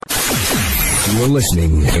You're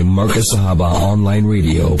listening to Marcus Sahaba Online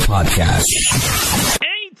Radio Podcast.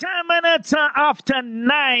 8 minutes after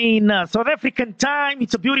 9 South African time.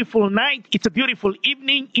 It's a beautiful night. It's a beautiful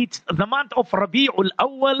evening. It's the month of Rabi'ul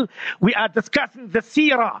Awwal. We are discussing the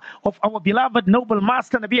seerah of our beloved noble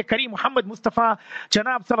master Nabi Kareem Muhammad Mustafa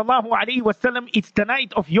Janab Sallallahu Alaihi Wasallam. It's the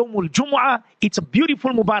night of Yawmul Jumu'ah. It's a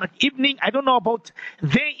beautiful Mubarak evening. I don't know about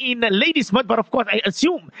there in Ladies Mud, but of course I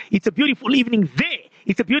assume it's a beautiful evening there.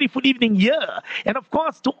 It's a beautiful evening here. And of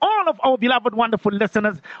course, to all of our beloved, wonderful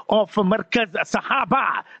listeners of Markaz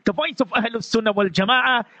Sahaba, the voice of Ahlul Sunnah wal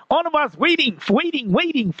Jama'ah, all of us waiting for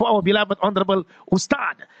our beloved, honorable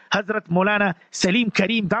Ustad, Hazrat Maulana Salim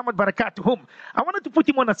Kareem, Damat Barakatuhum. I wanted to put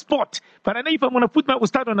him on a spot, but I know if I'm going to put my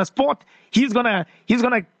Ustad on a spot, he's gonna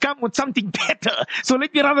come with something better. So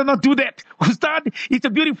let me rather not do that. Ustad, it's a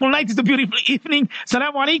beautiful night, it's a beautiful evening.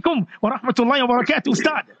 Assalamu alaikum wa rahmatullahi wa barakatuh,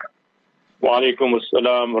 Ustad. وعليكم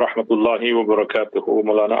السلام ورحمة الله وبركاته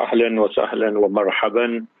مولانا أهلا وسهلا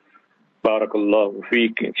ومرحبا بارك الله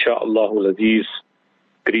فيك إن شاء الله العزيز.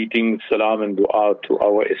 Greetings, salam and dua to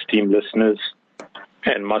our esteemed listeners.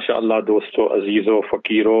 And mashallah dosto azizo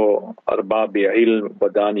fakiro arbab-e ilm wa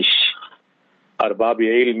danish. Arbab-e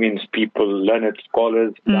ilm means people, learned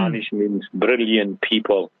scholars. Danish means brilliant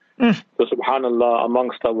people. So subhanallah,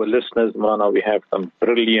 amongst our listeners, Mana, we have some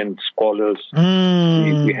brilliant scholars.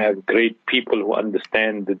 We have great people who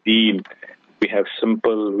understand the deen. We have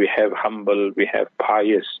simple, we have humble, we have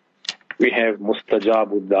pious, we have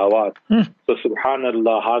mustajabud dawat. So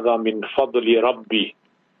subhanallah, hadha min fadli rabbi.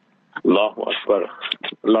 Allahu Akbar.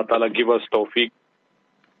 Allah Ta'ala give us tawfiq.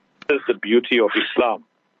 This is the beauty of Islam.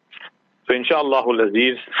 So inshallah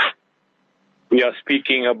al-aziz, we are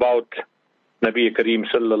speaking about Nabi Kareem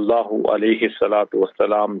sallallahu alayhi salatu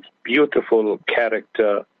wasalam's beautiful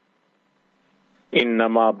character.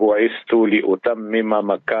 Innama bu'istu li utammima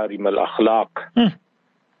makarim al-akhlaq.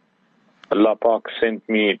 Allah Pak sent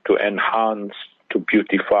me to enhance, to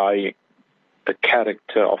beautify the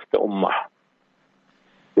character of the ummah.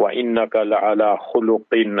 Wa innaka la'ala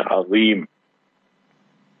khuluqin azim.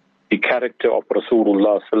 The character of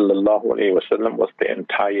Rasulullah sallallahu alayhi wasallam was the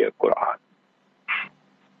entire Quran.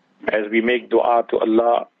 As we make dua to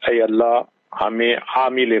Allah, ay Allah, hame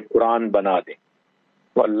amil Quran bana de.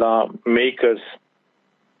 Allah, make us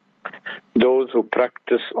those who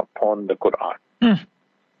practice upon the Quran.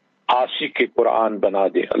 Ashik Quran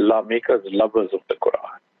bana de. Allah, make us lovers of the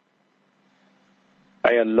Quran.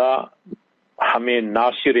 Ay Allah, hame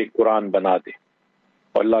nashir Quran bana de.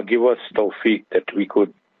 Allah, give us tawfiq that we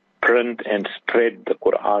could print and spread the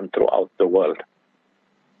Quran throughout the world.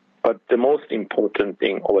 But the most important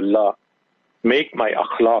thing, oh Allah, make my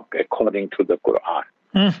akhlaq according to the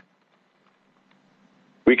Quran.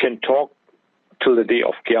 We can talk till the day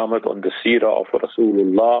of Qiyamah on the seerah of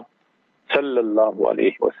Rasulullah sallallahu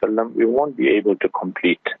alayhi wasallam. We won't be able to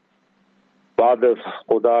complete. Ba'da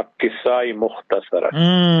khuda qissai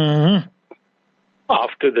mukhtasara.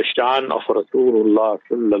 After the shan of Rasulullah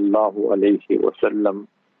sallallahu alayhi wasallam,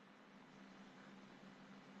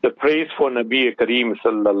 the praise for Nabi Kareem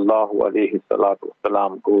sallallahu alayhi salatu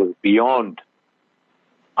wasalam goes beyond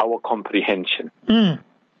our comprehension.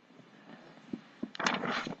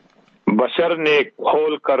 Bashar ne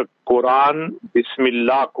khol kar Quran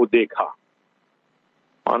Bismillah ko dekha.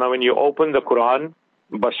 And when you open the Quran,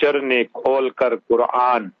 Bashar ne khol kar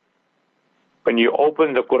Quran. When you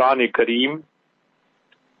open the Quran Kareem,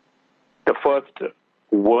 the first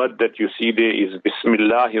word that you see there is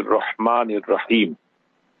Bismillahir Rahmanir Rahim.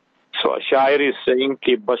 So a shair is saying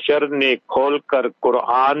कि बशर ने खोल कर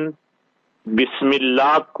कुरान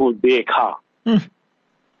बिस्मिल्लाह को देखा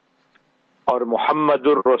और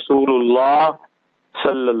मुहम्मदुर रसूलुल्लाह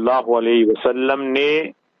सल्लल्लाहु अलैहि वसल्लम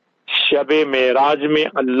ने शबे मेराज में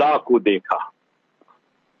अल्लाह को देखा.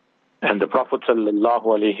 And the Prophet sallallahu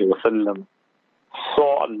alaihi wasallam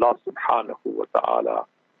saw Allah subhanahu wa ta'ala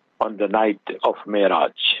on the night of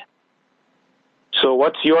Miraj. So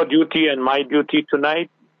what's your duty and my duty tonight?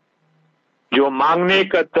 जो मांगने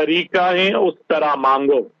का तरीका है उस तरह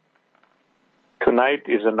मांगो. Tonight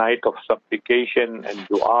is a night of supplication and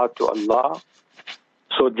dua to Allah.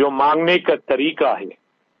 So जो मांगने का तरीका है,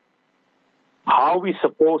 how we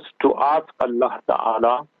supposed to ask Allah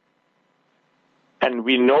Ta'ala, and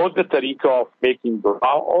we know the tariqah of making dua.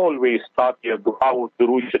 Always start your dua with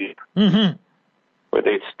Durood Sharif. Whether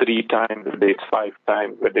it's 3 times, whether it's 5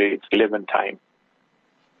 times, whether it's 11 times.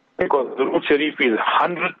 Because Durood Sharif is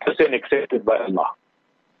 100% accepted by Allah.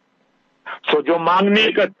 So जो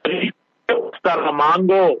मांगने का तरीका उस तरह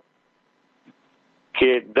मांगो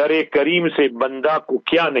कि दरे करीम से बंदा को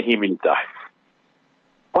क्या नहीं मिलता है.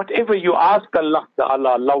 Whatever you ask Allah Ta'ala,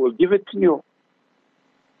 Allah will give it to you.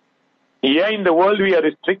 Yeah, in the world we are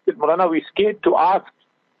restricted, Maulana. We're scared to ask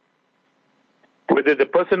whether the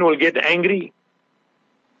person will get angry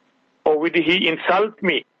or will he insult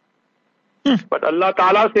me. But Allah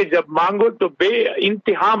Ta'ala says, jab mango to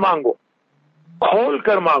be-intiha mango. Khol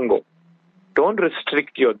kar mango. Don't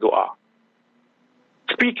restrict your dua.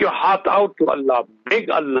 Speak your heart out to Allah. Beg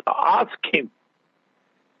Allah. Ask Him.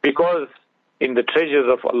 Because in the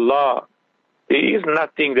treasures of Allah, there is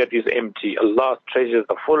nothing that is empty. Allah's treasures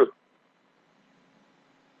are full.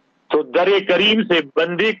 So Dar-e Kareem se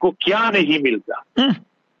bande ko kya nahi milta?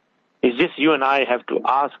 It's just you and I have to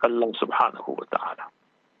ask Allah subhanahu wa ta'ala.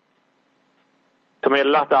 So may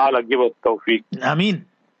Allah ta'ala give us tawfiq. Ameen.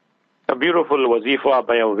 A beautiful wazifa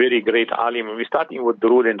by a very great alim. We're starting with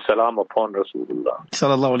durood and salam upon Rasulullah.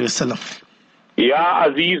 Sallallahu alayhi wa sallam. Ya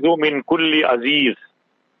azizu min kulli aziz.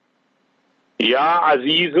 Ya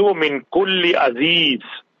azizu min kulli aziz.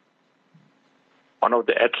 One of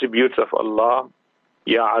the attributes of Allah,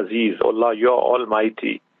 Ya Aziz. Allah, you're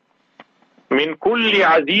almighty. Min kulli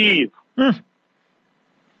aziz.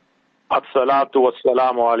 As-salatu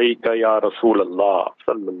was-salamu alayka ya Rasulullah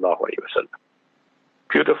sallallahu alayhi wa sallam.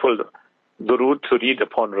 Beautiful durood to read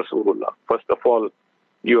upon Rasulullah. First of all,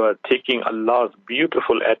 you are taking Allah's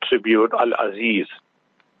beautiful attribute, Al-Aziz.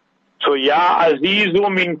 So, Ya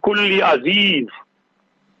Azizu min kulli Aziz.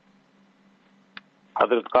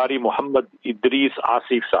 Hazrat Qari Muhammad Idris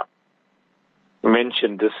Asif Sahib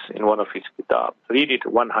mentioned this in one of his kitabs. Read it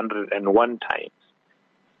 101 times.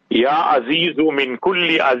 Ya Azizu min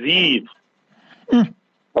kulli Aziz.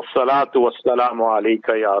 As-salatu was-salamu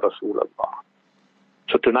alayka ya Rasulullah.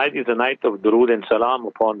 So tonight is the night of durood and salam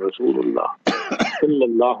upon Rasulullah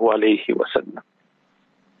sallallahu alayhi wa sallam.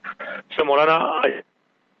 So Maulana,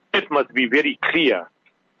 it must be very clear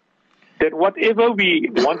that whatever we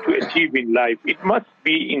want to achieve in life, it must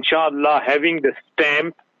be, inshallah, having the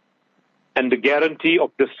stamp and the guarantee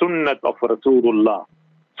of the sunnat of Rasulullah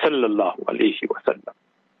sallallahu alayhi wa sallam.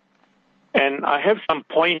 And I have some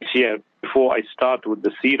points here before I start with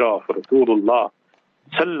the seerah of Rasulullah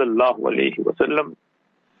sallallahu alayhi wa sallam.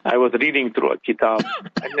 I was reading through a kitab,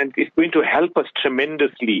 and it's going to help us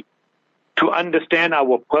tremendously to understand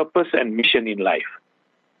our purpose and mission in life.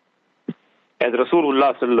 As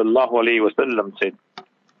Rasulullah sallallahu alayhi wa sallam said,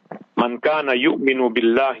 Man kana yu'minu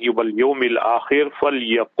billahi wal yawmil akhir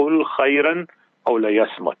falyaqul khayran aw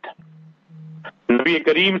layasmut. Nabi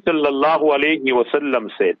Kareem sallallahu alayhi wa sallam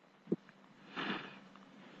said,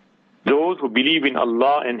 those who believe in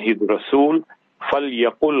Allah and His Rasul,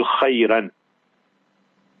 falyaqul khayran.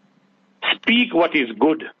 Speak what is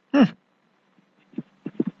good.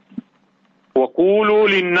 وَقُولُوا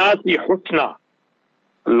لِلنَّاسِ حُسْنًا.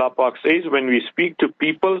 Allah Pak says, when we speak to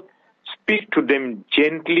people, speak to them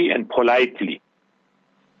gently and politely.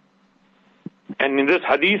 And in this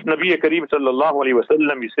hadith, Nabi Kareem sallallahu alayhi wa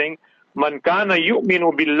sallam is saying, Man kana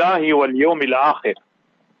yu'minu billahi wal yawmil akhir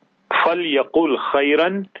falyaqul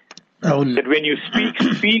khayran. That when you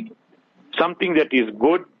speak something that is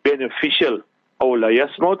good, beneficial, or la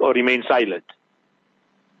yasmut, or remain silent.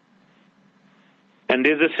 And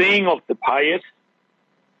there's a saying of the pious,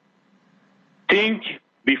 think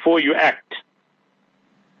before you act.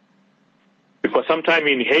 Because sometimes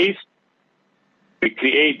in haste, we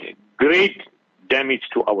create great damage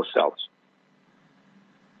to ourselves.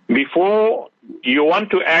 Before you want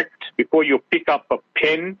to act, before you pick up a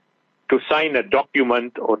pen to sign a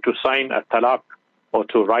document or to sign a talaq or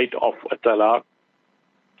to write off a talaq,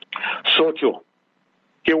 socho.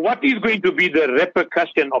 Okay, what is going to be the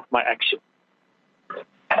repercussion of my action?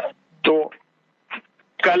 So,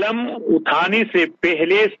 kalam uthane se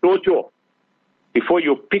pehle socho. Before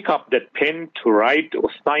you pick up that pen to write or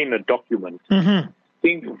sign a document,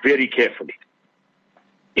 think very carefully.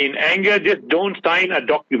 In anger, just don't sign a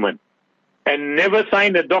document. And never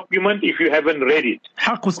sign a document if you haven't read it.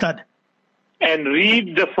 Haq Ustad. And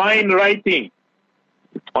read the fine writing.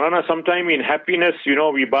 Maulana, sometime in happiness,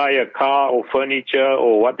 we buy a car or furniture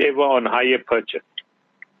or whatever on hire purchase.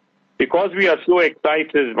 Because we are so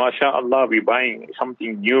excited, mashallah, we're buying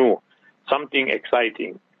something new, something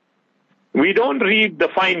exciting. We don't read the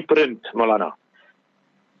fine print, Maulana.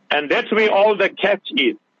 And that's where all the catch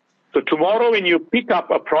is. So tomorrow when you pick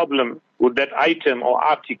up a problem with that item or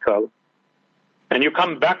article, and you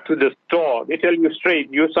come back to the store, they tell you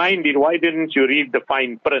straight, you signed it, why didn't you read the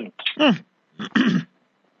fine print?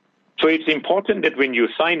 So it's important that when you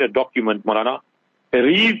sign a document, Maulana,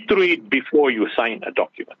 read through it before you sign a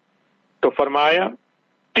document. So Farmaya,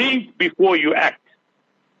 think before you act.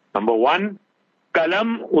 Number one,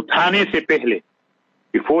 kalam uthane se pehle.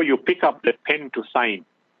 Before you pick up the pen to sign,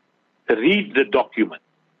 read the document.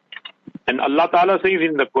 And Allah Ta'ala says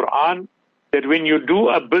in the Quran that when you do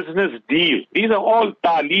a business deal, these are all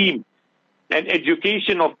ta'aleem and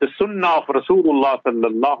education of the sunnah of Rasulullah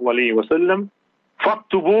sallallahu alayhi wa sallam.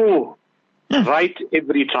 Faktubuh, write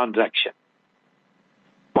every transaction.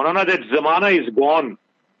 Maulana, that zamana is gone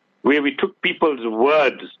where we took people's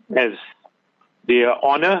words as their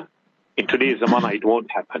honor. In today's zamana, it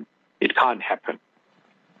won't happen. It can't happen.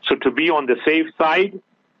 So to be on the safe side,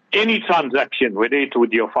 any transaction, whether it's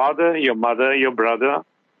with your father, your mother, your brother,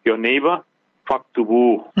 your neighbor,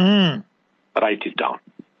 faktubu, write it down.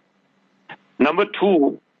 Number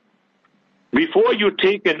 2, before you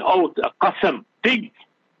take an oath, a qasam, think.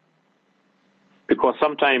 Because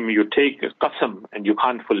sometimes you take a qasam and you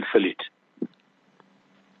can't fulfill it.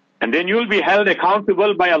 And then you'll be held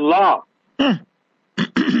accountable by Allah.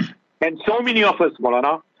 And so many of us,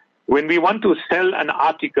 Maulana, when we want to sell an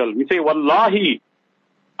article, we say, Wallahi,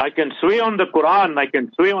 I can swear on the Quran, I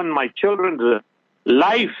can swear on my children's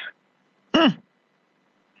life.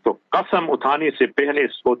 So, qasam uthane se pehle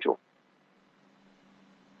socho.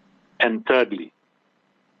 And thirdly,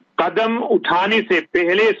 qadam uthane se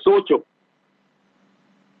pehle socho.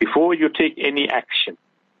 Before you take any action,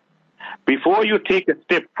 before you take a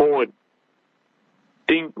step forward,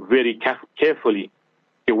 think very carefully.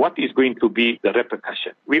 What is going to be the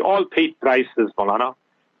repercussion? We all paid prices, Maulana.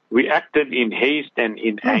 We acted in haste and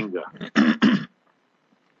in anger.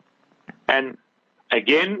 And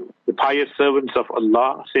again, the pious servants of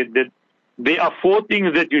Allah said that there are 4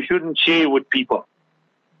 things that you shouldn't share with people.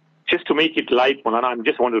 Just to make it light, Maulana, I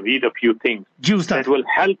just want to read a few things that will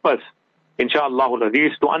help us, inshallah,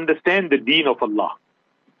 to understand the deen of Allah.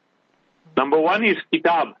 Number 1 is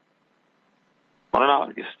kitab.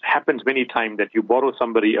 Maulana, it happens many times that you borrow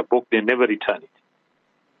somebody a book, they never return it.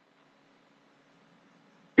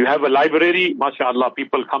 You have a library, mashallah,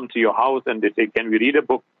 people come to your house and they say, can we read a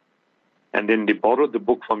book? And then they borrow the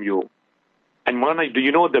book from you. And Maulana, do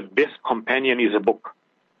you know the best companion is a book?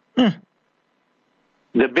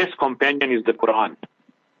 The best companion is the Quran.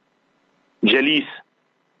 Jalis.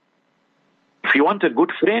 If you want a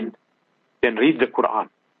good friend, then read the Quran.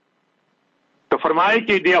 So farmaya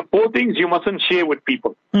ki there are 4 things you mustn't share with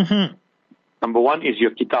people. Number 1 is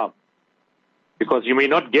your kitab. Because you may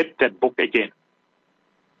not get that book again.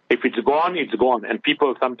 If it's gone, it's gone. And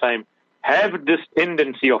people sometimes have this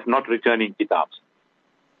tendency of not returning kitabs.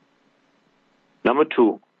 Number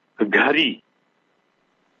 2, ghari.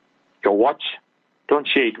 Your watch, don't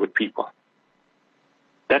share it with people.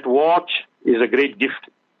 That watch is a great gift.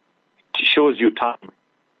 It shows you time.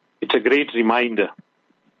 It's a great reminder.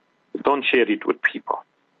 Don't share it with people.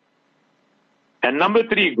 And number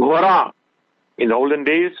 3, ghora. In the olden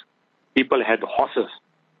days, people had horses.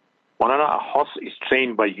 A horse is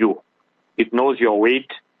trained by you. It knows your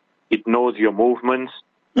weight. It knows your movements.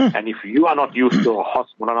 And if you are not used to a horse,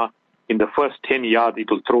 in the first 10 yards, it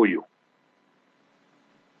will throw you.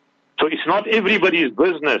 So it's not everybody's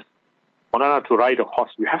business, to ride a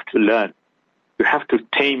horse. You have to learn. You have to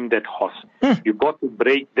tame that horse. You've got to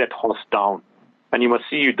break that horse down. And you must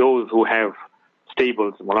see those who have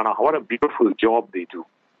stables. What a beautiful job they do.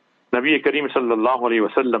 Nabi Kareem sallallahu alayhi wa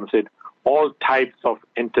sallam said, all types of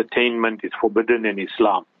entertainment is forbidden in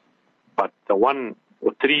Islam. But the 1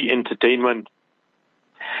 or 3 entertainment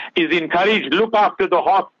is encouraged. Look after the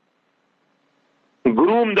horse.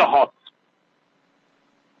 Groom the horse.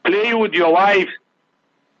 Play with your wife.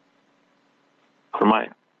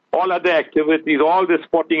 All other activities, all the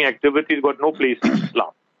sporting activities got no place in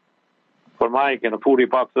Islam. Farmaya, and Rasul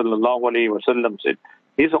Pak sallallahu alayhi wa sallam said,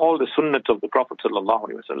 these are all the sunnats of the Prophet sallallahu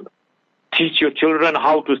alayhi wa sallam. Teach your children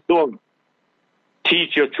how to swim.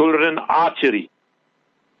 Teach your children archery.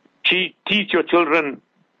 Teach your children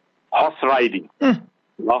horse riding.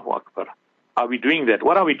 Allahu Akbar. Are we doing that?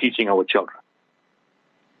 What are we teaching our children?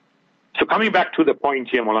 So coming back to the point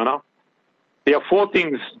here, Maulana, there are 4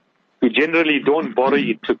 things you generally don't borrow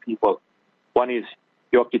it to people. 1 is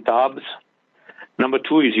your kitabs. Number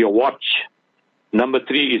 2 is your watch. Number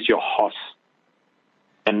 3 is your horse.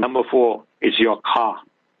 And number 4 is your car.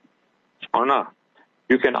 Maulana,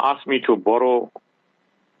 you can ask me to borrow.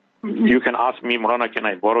 You can ask me, Maulana, can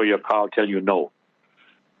I borrow your car? I'll tell you no.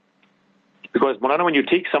 Because Maulana, when you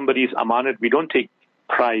take somebody's amanat, we don't take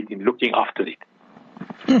pride in looking after it.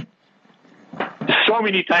 So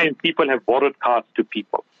many times people have borrowed cars to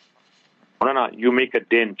people. Maulana, you make a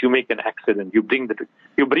dent, you make an accident, you bring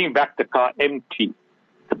back the car empty.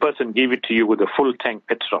 The person gave it to you with a full tank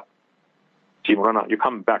petrol. See, Maulana, you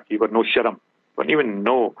come back, you got no sharam, but even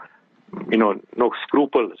no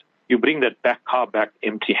scruples. You bring that car back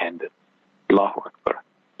empty-handed. Allahu Akbar.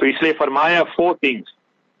 So Islam farmaya 4 things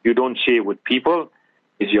you don't share with people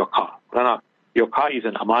is your car. Your car is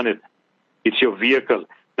an amanat. It's your vehicle.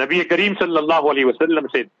 Nabi Kareem sallallahu alayhi wasallam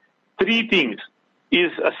said, 3 things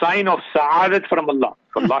is a sign of sa'adat from Allah.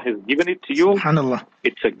 If Allah has given it to you, Subhanallah.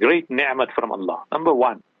 it's a great ni'mat from Allah. Number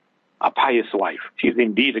 1, a pious wife. She's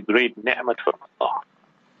indeed a great ni'mat from Allah.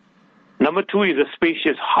 Number 2 is a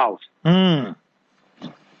spacious house. Mm.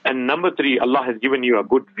 And number 3, Allah has given you a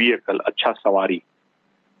good vehicle, a acha sawari.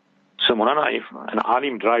 So Maulana, if an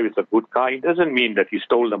alim drives a good car, it doesn't mean that he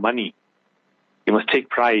stole the money. You must take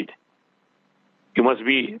pride. You must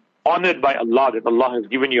be honored by Allah that Allah has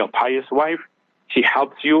given you a pious wife. She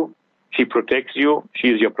helps you. She protects you. She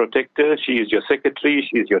is your protector. She is your secretary.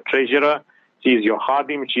 She is your treasurer. She is your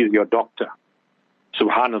khadim. She is your doctor.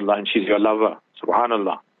 Subhanallah. And she's your lover.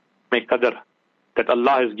 Subhanallah. Make qadr that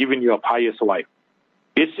Allah has given you a pious wife.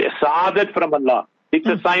 It's a sa'adat from Allah. It's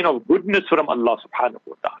a sign of goodness from Allah subhanahu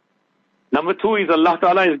wa ta'ala. Number 2 is Allah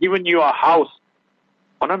ta'ala has given you a house.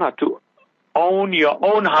 To own your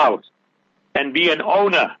own house and be an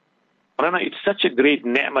owner. It's such a great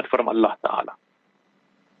ni'mat from Allah ta'ala.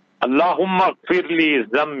 Allahumma gfirli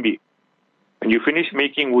zambi. When you finish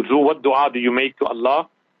making wuzu, what dua do you make to Allah?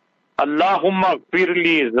 Allahumma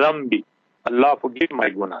gfirli zambi. Allah, forgive my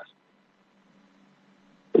gunas.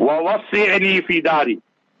 Wa wasi'li fi dari.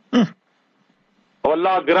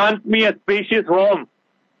 Allah, grant me a spacious home.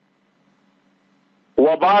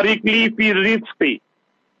 Wa barik li fi rizqi.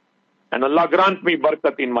 And Allah grant me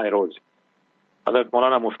barakat in my rose. Hazrat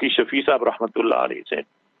Maulana Mufti Shafi Sahib Rahmatullah alayhi said,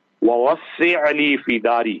 wa wasi'li fi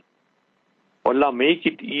dari. Allah, make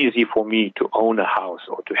it easy for me to own a house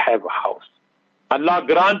or to have a house. Allah,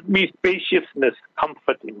 grant me spaciousness,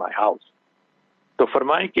 comfort in my house. So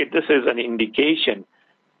farmai ke this is an indication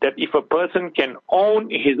that if a person can own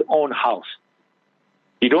his own house,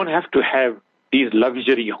 you don't have to have these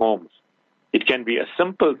luxury homes. It can be a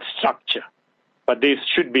simple structure, but there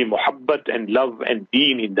should be muhabbat and love and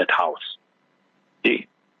deen in that house. See?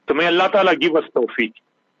 So may Allah Ta'ala give us tawfiq.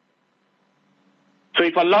 So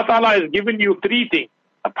if Allah Ta'ala has given you 3 things,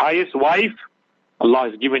 a pious wife, Allah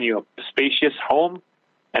has given you a spacious home,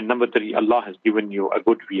 and number 3, Allah has given you a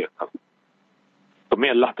good vehicle. So may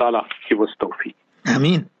Allah Ta'ala give us tawfiq.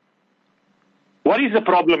 Ameen. What is the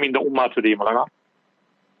problem in the ummah today, Maulana?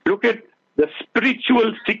 Look at the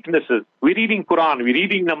spiritual sicknesses. We're reading Quran, we're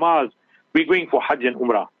reading namaz, we're going for Hajj and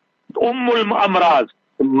Umrah. Ummul Amraz,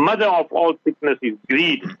 the mother of all sickness is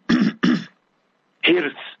greed.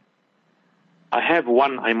 Hirs. I have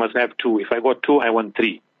 1, I must have 2. If I got 2, I want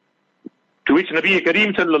 3. To which Nabi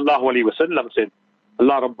Kareem sallallahu alayhi wa sallam said,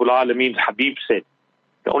 Allah Rabbul Alameen's Habib said,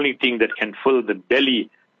 the only thing that can fill the belly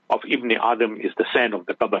of Ibn Adam is the sand of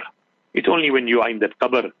the qabr. It's only when you are in that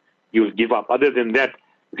qabr, you will give up. Other than that,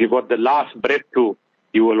 if you got the last breath to,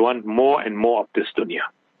 you will want more and more of this dunya.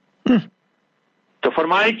 So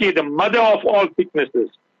farmai ki the mother of all sicknesses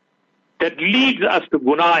that leads us to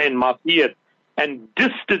guna and mafiyat and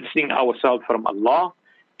distancing ourselves from Allah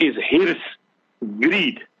is hirs,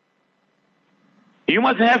 greed. You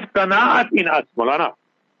must have qanaat in us, Maulana.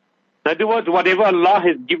 In other words, whatever Allah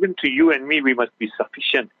has given to you and me, we must be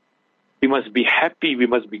sufficient. We must be happy. We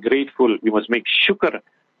must be grateful. We must make shukr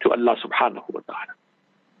to Allah subhanahu wa ta'ala.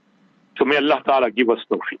 So may Allah ta'ala give us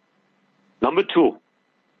tawfiq. Number 2,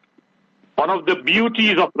 one of the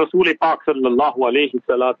beauties of Rasul Pak sallallahu alayhi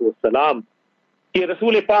salatu wasalam,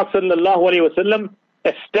 Rasul Pak sallallahu alayhi wasallam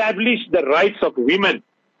established the rights of women.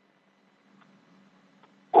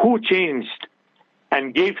 Who changed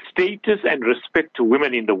and gave status and respect to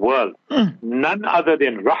women in the world? None other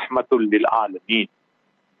than Rahmatul lil Alameen.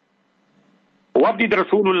 What did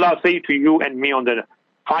Rasulullah say to you and me on the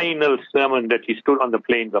final sermon that he stood on the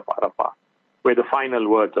plains of Arafah? Were the final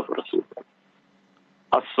words of Rasulullah.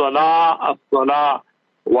 As-salah, as-salah,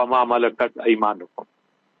 wa ma malakat aymanukum.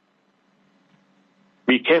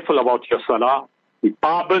 Be careful about your salah. Be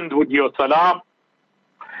paband with your salah.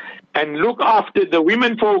 And look after the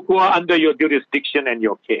women folk who are under your jurisdiction and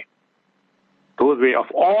your care. Those were of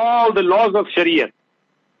all the laws of Shariah.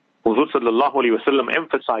 Huzur sallallahu alayhi wa sallam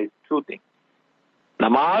emphasized 2 things.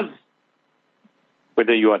 Namaz,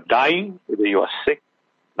 whether you are dying, whether you are sick,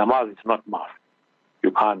 namaz is not maaf.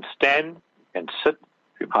 You can't stand, you can sit.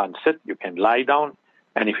 If you can't sit, you can lie down.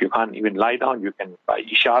 And if you can't even lie down, you can, by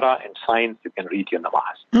ishara and signs, you can read your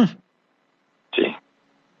namaz. See?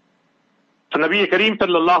 So Nabi Kareem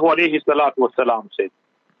sallallahu alayhi salatu wasalam said,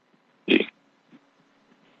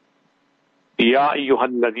 Ya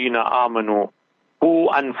ayyuhal ladhina amanu, qu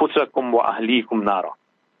anfusakum wa ahlikum nara.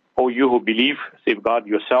 O you who believe, safeguard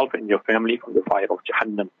yourself and your family from the fire of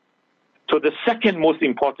Jahannam. So the second most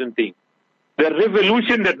important thing, the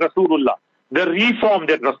revolution that Rasulullah, the reform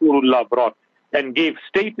that Rasulullah brought, and gave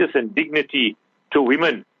status and dignity to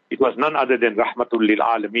women, it was none other than Rahmatul Lil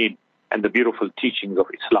Alameen and the beautiful teachings of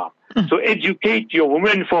Islam. So educate your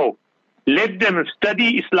women folk. Let them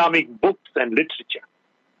study Islamic books and literature.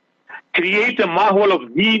 Create a mahol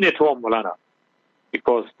of deen at home, Maulana,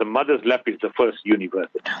 because the mother's lap is the first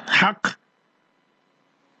university. Haq.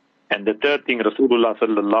 And the third thing, Rasulullah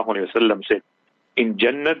sallallahu alayhi wa sallam said, in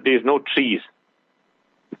Jannat there is no trees.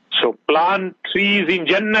 So plant trees in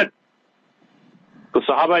Jannat. So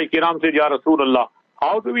Sahaba-i-Kiram said, Ya Rasulullah,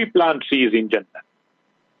 how do we plant trees in Jannat?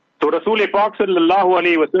 So Rasul Pak sallallahu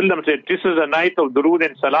alayhi wa sallam said, this is a night of durood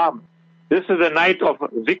and salam. This is a night of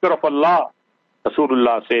zikr of Allah.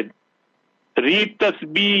 Rasulullah said, read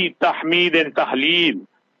tasbih, tahmeed and tahleel.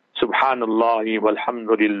 Subhanallah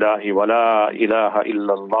walhamdulillah wa la ilaha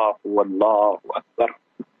illallah wallahu akbar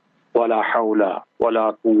wa la hawla wa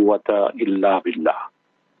la quwwata illa billah.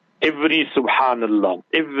 Every subhanallah,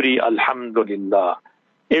 every alhamdulillah,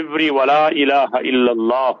 every wa la ilaha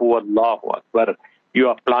illallah wallahu akbar, you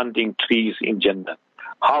are planting trees in Jannah.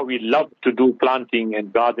 How we love to do planting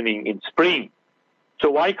and gardening in spring.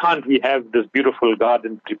 So why can't we have this beautiful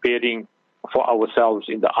garden preparing for ourselves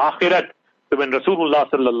in the Akhirat? So when Rasulullah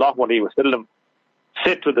sallallahu alayhi wa sallam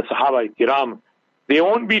said to the Sahaba-i-Kiram, there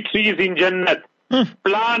won't be trees in Jannah,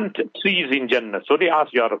 plant trees in Jannah. So they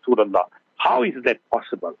asked, Ya Rasulullah, how is that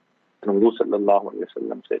possible? And Rasul sallallahu alayhi wa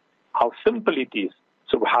sallam said, how simple it is.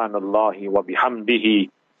 Subhanallah wa bihamdihi,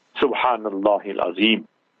 Subhanallah al-Azim.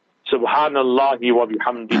 Subhanallah wa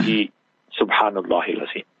bihamdihi, Subhanallah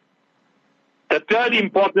al-Azim. The third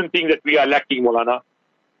important thing that we are lacking, Maulana,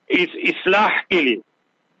 is Islah ke liye.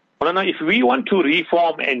 Maulana, if we want to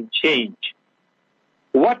reform and change,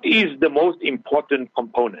 what is the most important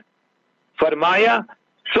component? Farmaya,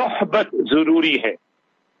 sohbat zururi hai,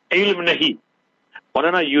 ilm nahi.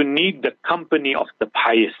 Maulana, you need the company of the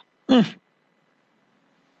pious.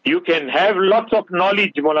 You can have lots of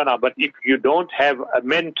knowledge, Maulana, but if you don't have a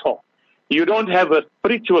mentor, you don't have a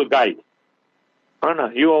spiritual guide,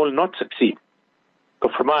 Maulana, you will not succeed. So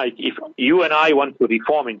if you and I want to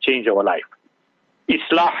reform and change our life,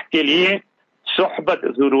 Islah ke liye sohbat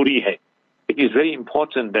zururi hai. It is very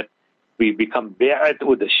important that we become bai'at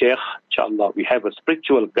with the Shaykh, inshallah. We have a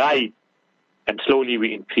spiritual guide, and slowly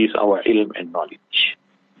we increase our ilm and knowledge.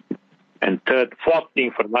 And fourth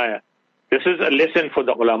thing, Farmaya, this is a lesson for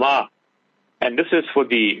the ulama, and this is for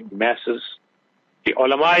the masses. The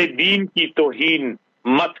ulama-e-deen ki toheen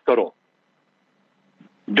mat karo.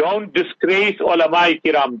 Don't disgrace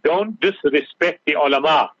ulama-e-kiram. Don't disrespect the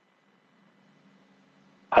ulama.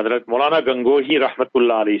 Hazrat Maulana Gangohi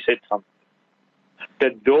rahmatullah alayhi said something,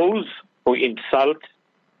 that those who insult,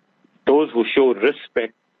 those who show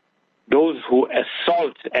respect, those who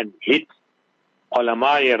assault and hit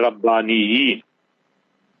ulama-e-rabbaniyin,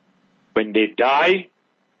 when they die,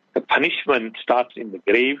 the punishment starts in the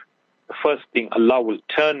grave. The first thing, Allah will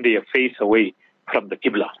turn their face away from the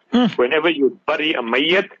Qibla. Whenever you bury a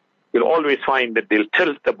mayyat, you'll always find that they'll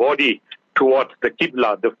tilt the body towards the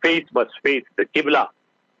Qibla. The face must face the Qibla.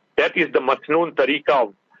 That is the matnoon tariqah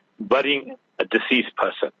of burying a deceased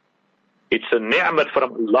person. It's a ni'mat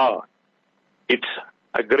from Allah. It's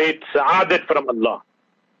a great sa'adat from Allah.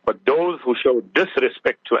 But those who show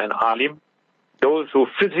disrespect to an alim, those who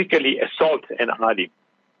physically assault an alim,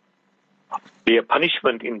 their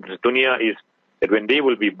punishment in this dunya is that when they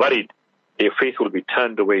will be buried, their face will be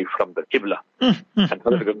turned away from the Qibla. And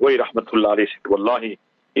Hazrat Gangohi rahmatullah alayhi said, Wallahi,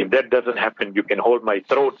 if that doesn't happen, you can hold my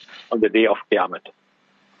throat on the day of Qiyamah.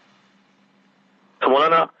 So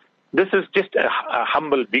Maulana, this is just a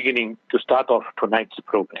humble beginning to start off tonight's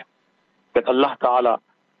program. That Allah Ta'ala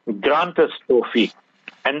grant us tawfiq.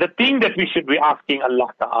 And the thing that we should be asking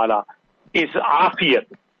Allah Ta'ala is afiyat.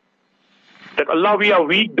 That Allah, we are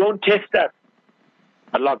weak, don't test us.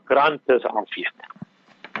 Allah grant us afiyat.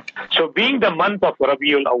 So being the month of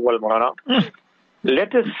Rabiul Awwal, Maulana,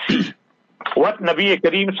 let us see what Nabi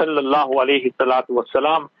Kareem sallallahu alayhi salatu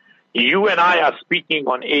wasalam, you and I are speaking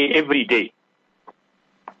on every day.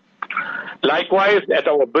 Likewise, at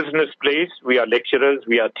our business place, we are lecturers,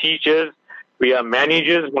 we are teachers, we are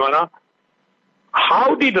managers, Maulana.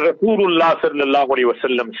 How did Rasulullah sallallahu alayhi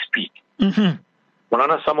wasallam speak?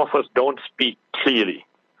 Maulana, some of us don't speak clearly.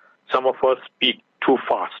 Some of us speak too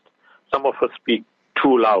fast. Some of us speak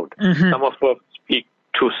too loud. Some of us speak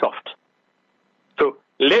too soft. So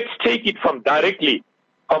let's take it from directly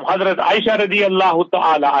from Hazrat Aisha radiyallahu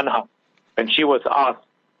ta'ala anha. When she was asked,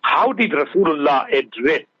 how did Rasulullah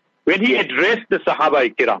address, when he addressed the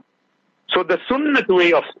Sahaba-i-Kiram? So the sunnat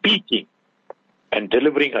way of speaking and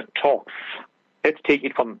delivering a talk, let's take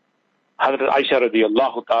it from Hazrat Aisha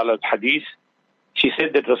radiyallahu ta'ala's hadith, She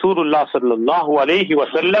said that Rasulullah sallallahu alayhi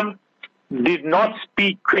wasallam did not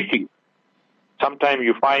speak quickly. Sometimes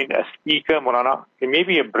you find a speaker, Maulana, he may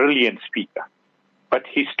be a brilliant speaker, but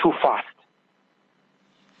he's too fast.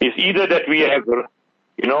 It's either that we have,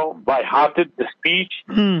 by hearted the speech,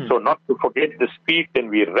 so not to forget the speech, then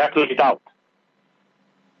we rattle it out.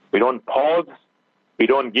 We don't pause. We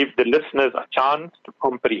don't give the listeners a chance to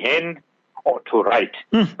comprehend or to write.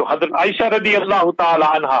 So Hazrat Aisha radiallahu ta'ala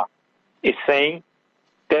anha is saying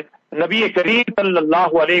that Nabi Kareem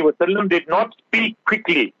sallallahu alayhi wa sallam did not speak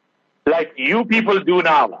quickly like you people do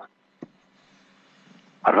now.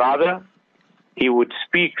 Rather, he would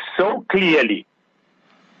speak so clearly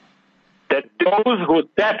that those who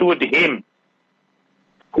sat with him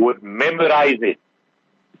would memorize it.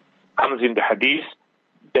 Comes in the hadith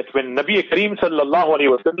that when Nabi Kareem sallallahu alayhi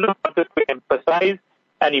wa sallam wanted to emphasize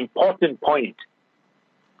an important point,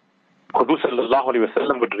 Qudus sallallahu alayhi wa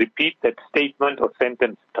sallam would repeat that statement or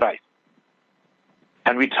sentence thrice.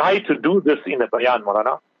 And we try to do this in a bayan,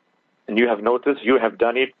 Maulana. And you have noticed, you have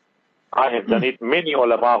done it, I have done it. Many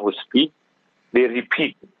ulama who speak, they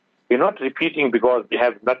repeat. We're not repeating because they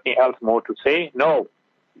have nothing else more to say. No.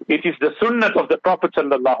 It is the sunnah of the Prophet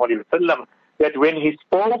sallallahu alayhi wa sallam that when he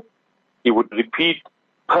spoke, he would repeat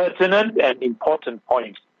pertinent and important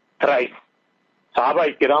points thrice.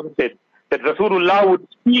 Sahaba Kiram said that Rasulullah would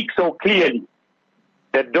speak so clearly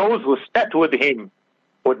that those who sat with him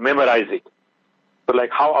would memorize it. So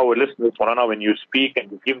like how our listeners, Maulana, when you speak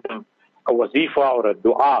and you give them a wazifa or a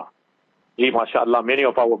dua, mashallah, many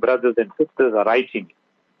of our brothers and sisters are writing.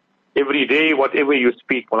 Every day, whatever you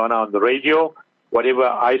speak, Maulana, on the radio, whatever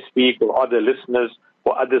I speak or other listeners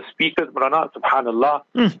or other speakers, Maulana,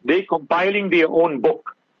 subhanallah, they compiling their own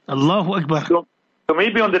book. Allahu Akbar. So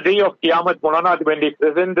maybe on the day of Qiyamah, Maulana, when they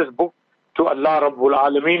present this book to Allah Rabbul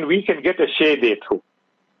Alameen, we can get a share there too.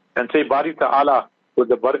 And say, Bari Ta'ala, with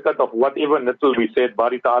the barakat of whatever little we said,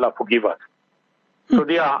 Bari Ta'ala, forgive us. So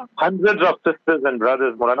there are hundreds of sisters and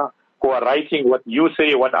brothers, Maulana, who are writing what you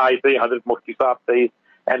say, what I say, Hazrat Mufti Sahab says,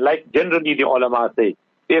 and like generally the ulama say,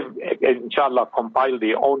 they've, inshallah, compiled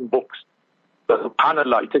their own books. So,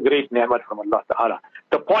 subhanallah, it's a great ni'mat from Allah Ta'ala.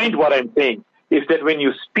 The point what I'm saying is that when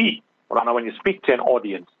you speak, Maulana, when you speak to an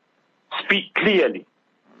audience, speak clearly.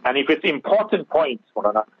 And if it's important points,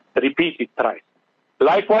 Maulana, repeat it thrice.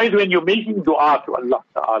 Likewise, when you're making dua to Allah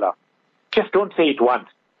Ta'ala, just don't say it once.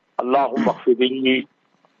 Allahumma khfirli,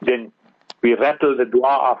 then we rattle the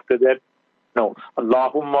dua after that. No.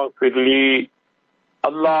 Allahumma khfirli,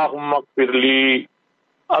 Allahumma khfirli,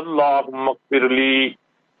 Allahumma khfirli,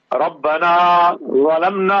 Rabbana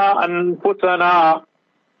zalamna anfusana,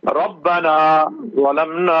 Rabbana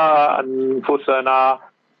zalamna anfusana,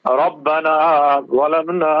 Rabbana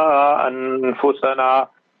zalamna anfusana.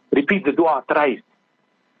 Repeat the dua thrice.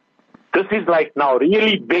 This is like now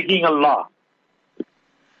really begging Allah.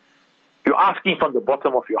 You're asking from the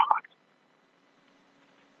bottom of your heart.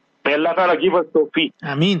 May Allah Ta'ala give us tawfiq.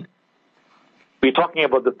 Ameen. We're talking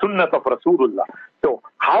about the sunnah of Rasulullah. So,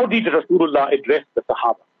 how did Rasulullah address the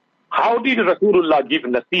Sahaba? How did Rasulullah give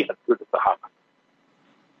nasihat to the Sahaba?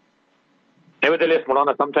 Nevertheless,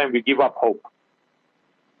 Maulana, sometimes we give up hope.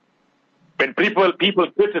 When people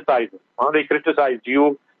criticize us, they criticize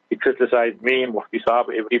you, they criticize me, Mufti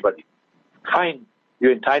Sahab, everybody. Fine,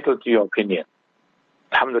 you're entitled to your opinion.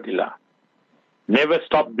 Alhamdulillah. Never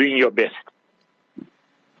stop doing your best.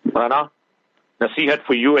 Maulana, nasihat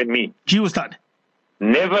for you and me. Ji Ustad.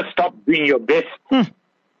 Never stop doing your best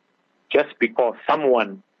just because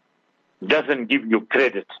someone doesn't give you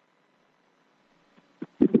credit.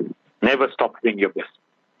 Never stop doing your best.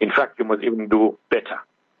 In fact, you must even do better.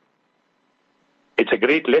 It's a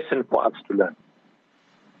great lesson for us to learn.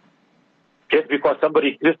 Just because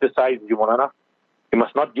somebody criticizes you, Maulana, you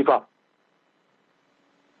must not give up.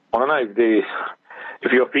 Maulana,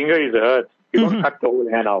 if your finger is hurt, you don't cut the whole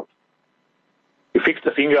hand out. You fix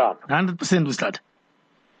the finger up. 100% Ustad.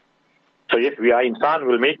 So yes, we are insan,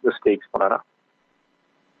 we'll make mistakes, Maulana.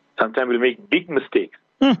 Sometimes we'll make big mistakes.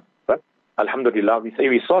 But alhamdulillah, we say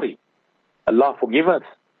we're sorry. Allah forgive us.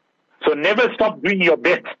 So never stop doing your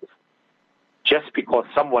best just because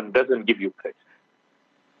someone doesn't give you credit.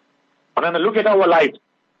 Maulana, look at our lives.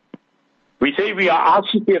 We say we are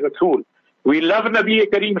Ashiq Rasul. We love Nabi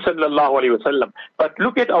Kareem sallallahu alayhi wa sallam. But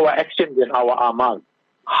look at our actions and our amal.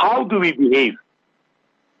 How do we behave?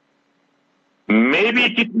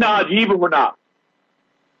 Maybe kitna ajeeb hona.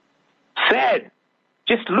 Sad.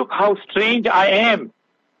 Just look how strange I am.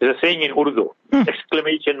 There's a saying in Urdu.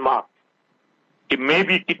 Exclamation mark.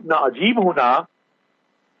 Maybe kitna ajeeb hona.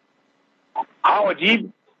 How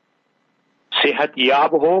ajeeb? Sehat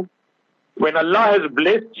yaab ho. when Allah has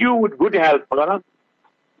blessed you with good health, Allah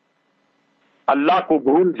ko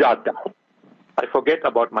bhool jata. I forget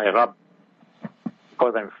about my Rabb.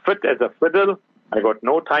 Because I'm fit as a fiddle, I got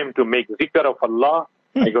no time to make zikr of Allah.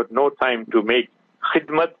 I got no time to make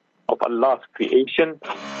khidmat of Allah's creation.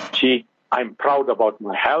 Gee, I'm proud about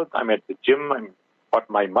my health. I'm at the gym. I'm got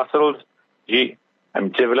my muscles. Gee, I'm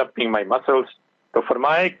developing my muscles. So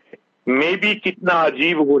farmaye, maybe kitna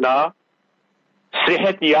ajeeb guna,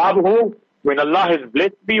 sehat yaab ho, when Allah has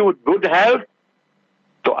blessed me with good health,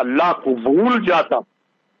 to Allah ko bhool jata.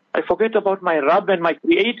 I forget about my Rabb and my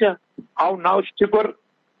Creator. How now shukr,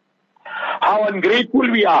 how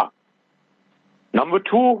ungrateful we are. Number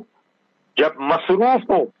two, jab masroof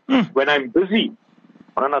ho, when I'm busy,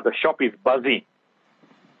 the shop is buzzy.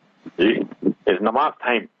 It's namaz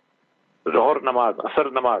time. Zohar namaz,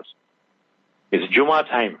 asr namaz. It's Jummah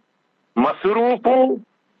time. Masroof ho,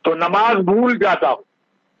 to namaz bhool jata.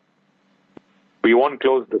 We won't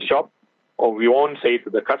close the shop, or we won't say to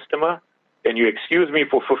the customer, can you excuse me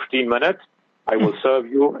for 15 minutes? I will serve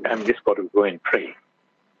you. I'm just got to go and pray.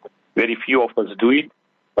 Very few of us do it,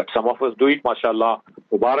 but some of us do it, mashallah.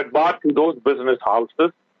 Mubarakbad to those business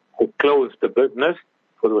houses who close the business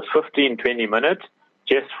for those 15, 20 minutes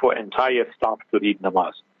just for entire staff to read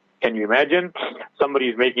namaz. Can you imagine? Somebody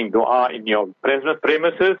is making dua in your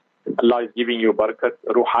premises. Allah is giving you barakat.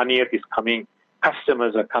 Ruhaniyat is coming.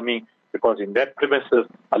 Customers are coming because in that premises,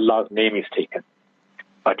 Allah's name is taken.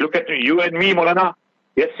 But look at you and me, Maulana.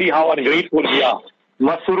 Let's see how ungrateful we are.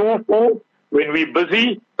 Masroof ho, when we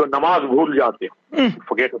busy, to namaz bhool jate.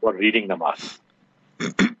 Forget about reading namaz.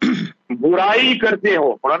 Burai karte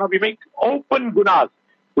ho. Maulana, we make open gunas.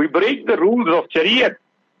 We break the rules of Shariat.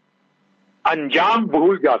 Anjam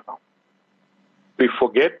bhool jata. We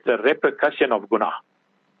forget the repercussion of gunah.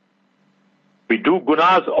 We do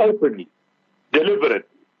gunas openly, deliberately,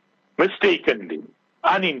 mistakenly,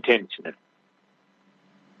 unintentionally.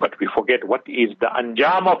 But we forget what is the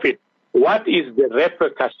anjam of it. What is the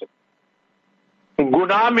repercussion?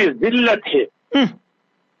 Gunah mein zillat hai.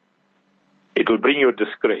 It will bring you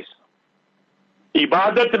disgrace.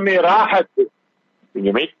 Ibadat mein rahat hai. When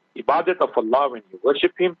you make ibadat of Allah, when you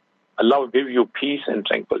worship Him, Allah will give you peace and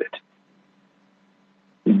tranquility.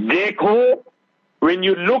 Dekho, when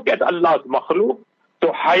you look at Allah's makhluk,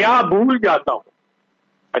 to haya bhool jata hu.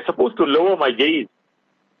 I'm supposed to lower my gaze.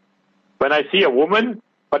 When I see a woman,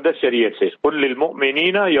 what the Shariat says, قُلْ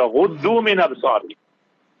لِلْمُؤْمِنِينَ يَغُضُّوا مِنْ أَبْصَارِهِمْ.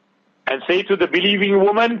 And say to the believing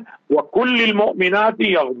woman, وَكُلِّ الْمُؤْمِنَاتِ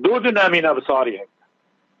يَغْضُضْنَ مِنْ أَبْصَارِهِمْ.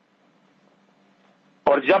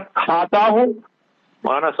 Or jab khata ho,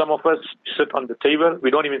 Maana, some of us sit on the table, we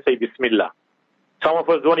don't even say Bismillah. Some of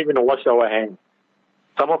us don't even wash our hands.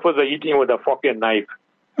 Some of us are eating with a fork and knife.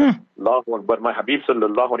 Allahu Akbar. My Habib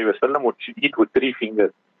sallallahu alayhi wa sallam would eat with 3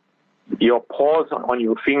 fingers. Your paws on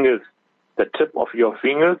your fingers, the tip of your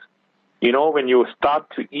fingers, when you start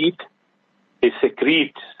to eat, they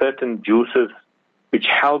secrete certain juices which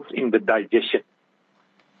helps in the digestion.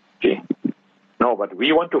 Okay? No, but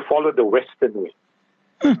we want to follow the Western way.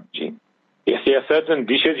 Okay? Yes, there are certain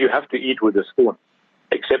dishes you have to eat with a spoon.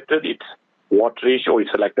 Accepted, it's waterish or it's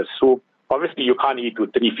like a soup. Obviously, you can't eat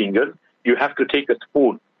with 3 fingers. You have to take a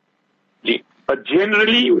spoon. Okay? But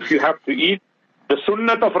generally, if you have to eat, the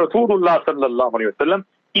sunnat of Rasulullah sallallahu alayhi wa sallam,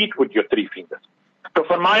 eat with your 3 fingers. So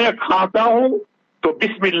farmaya khata hu, to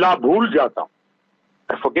Bismillah bhool jata.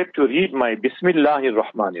 I forget to read my Bismillahir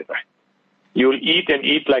Rahmanir Rahim. You'll eat and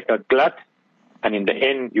eat like a glut, and in the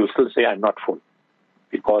end, you still say, I'm not full.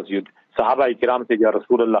 Because Sahaba Ikram said, Ya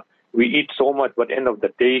Rasulullah, we eat so much, but end of the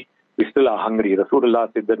day, we still are hungry.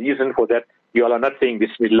 Rasulullah said, the reason for that, you all are not saying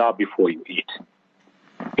Bismillah before you eat.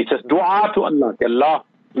 It's a dua to Allah. Allah,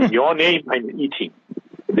 in your name, I'm eating.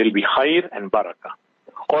 There will be khair and barakah.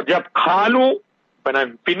 Or jab khalu, when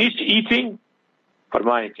I'm finished eating,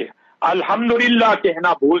 farmaye ke, Alhamdulillah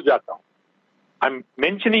kehna bhool jata hu. I'm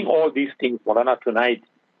mentioning all these things, Maulana, tonight.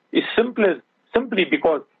 It's simply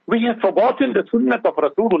because we have forgotten the sunnat of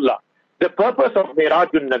Rasulullah. The purpose of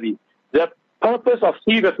Mirajun Nabi, the purpose of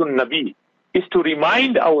Siratul Nabi is to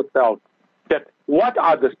remind ourselves that what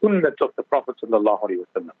are the sunnats of the Prophet sallallahu alaihi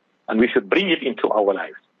wasallam, and we should bring it into our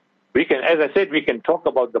lives. We can, as I said, we can talk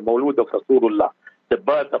about the Mawlud of Rasulullah, the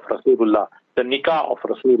birth of Rasulullah, the nikah of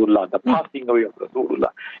Rasulullah, the passing away of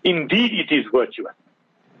Rasulullah. Indeed, it is virtuous.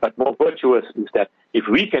 But more virtuous is that if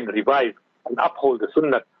we can revive and uphold the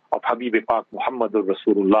sunnah of Habib Pak Muhammadur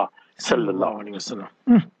Rasulullah sallallahu alaihi wasallam.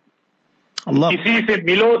 किसी से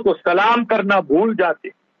मिलो तो सलाम करना भूल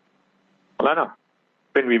जाते. ना,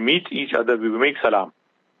 when we meet each other, we make salam.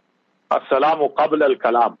 As-salamu qabla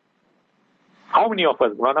al-kalam. How many of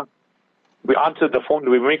us, Maulana, we answer the phone,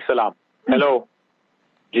 we make salam. Hello.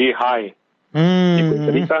 Ji, hi.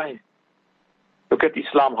 Look at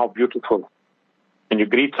Islam, how beautiful. When you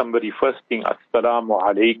greet somebody, first thing, Assalamu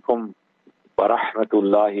alaikum wa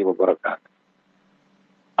rahmatullahi wa barakatuh.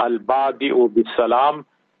 Al-Badi'u bis-salam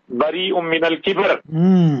bari'un min al-kibr.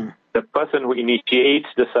 The person who initiates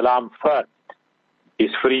the salam first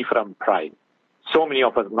is free from pride. So many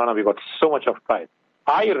of us, we got so much of pride.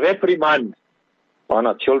 I reprimand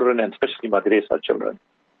our children, and especially madrasa children.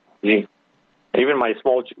 Even my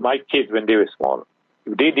kids when they were small,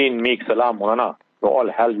 if they didn't make salam, all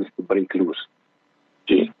hell used to break loose.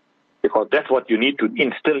 Because that's what you need to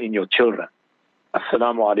instill in your children.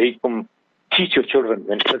 Assalamu alaikum. Teach your children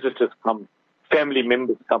when visitors come, family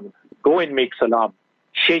members come, go and make salam,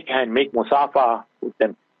 shake hand, make musafa with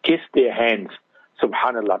them, kiss their hands.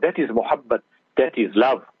 Subhanallah, that is muhabbat, that is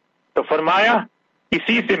love. So farmaya,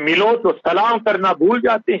 isi se milo to salam karna bhul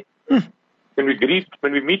jate. When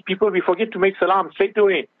we meet people, we forget to make salam straight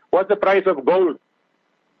away. What's the price of gold?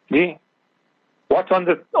 What's on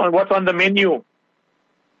the menu?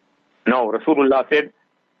 No, Rasulullah said,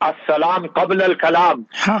 as-salam qabla al-kalam.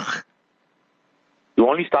 You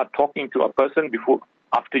only start talking to a person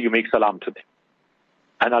after you make salam to them.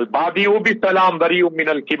 And al-badi'u bi-salam bari'un min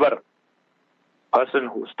al-kibr. Person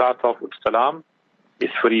who starts off with salam is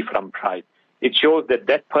free from pride. It shows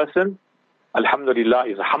that person, alhamdulillah,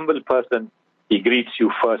 is a humble person. He greets you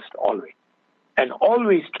first always. And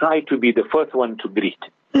always try to be the first one to greet.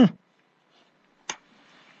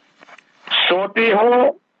 Sote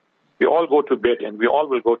ho, we all go to bed, and we all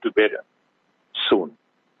will go to bed soon.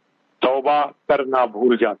 Tawbah karna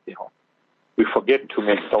bhul jate ho. We forget to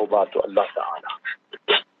make tawbah to Allah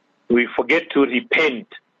Ta'ala. We forget to repent.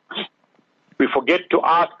 We forget to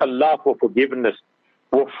ask Allah for forgiveness.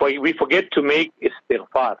 We forget to make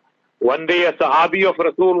istighfar. One day a sahabi of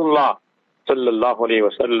Rasulullah sallallahu alayhi wa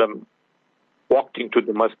sallam walked into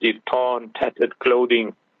the masjid, torn, tattered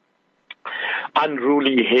clothing,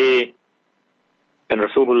 unruly hair. And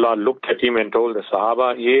Rasulullah looked at him and told the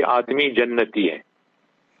Sahaba, Ye admi jannati hai.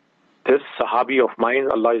 This Sahabi of mine,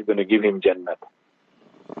 Allah is going to give him Jannat.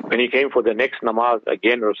 When he came for the next namaz,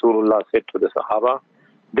 again Rasulullah said to the Sahaba,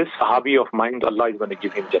 this Sahabi of mine, Allah is going to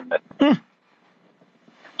give him Jannat.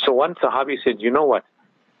 So one Sahabi said, you know what?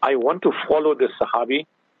 I want to follow this Sahabi,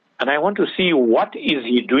 and I want to see what is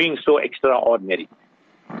he doing so extraordinary.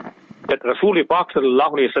 That Rasul Pak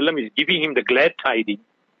sallallahu alayhi wa sallam is giving him the glad tidings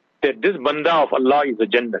that this Banda of Allah is a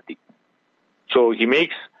Jannati. So he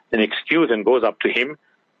makes an excuse and goes up to him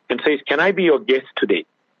and says, can I be your guest today?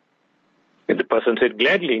 And the person said,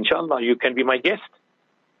 gladly, inshallah, you can be my guest.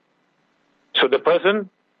 So the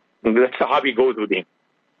Sahabi goes with him.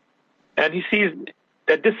 And he sees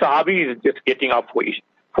that this Sahabi is just getting up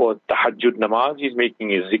for tahajjud namaz. He's making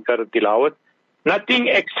his zikr, tilawat. Nothing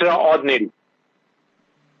extraordinary.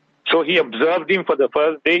 So he observed him for the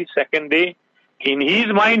first day, second day. In his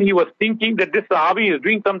mind, he was thinking that this Sahabi is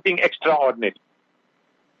doing something extraordinary,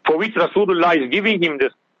 for which Rasulullah is giving him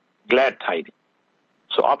this glad tidings.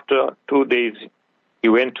 So after 2 days, he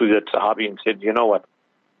went to that Sahabi and said, you know what,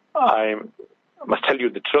 I must tell you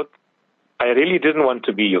the truth. I really didn't want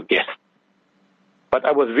to be your guest, but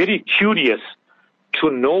I was very curious to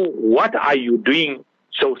know what are you doing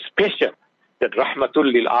so special that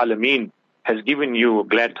Rahmatul lil Alameen has given you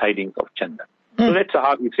glad tidings of Jannah. So that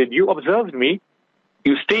Sahabi said, you observed me,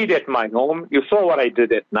 you stayed at my home, you saw what I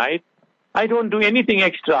did at night. I don't do anything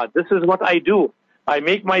extra. This is what I do. I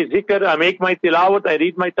make my zikr, I make my tilawat, I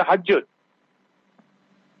read my tahajjud.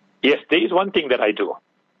 Yes, there is one thing that I do.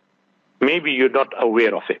 Maybe you're not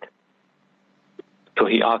aware of it. So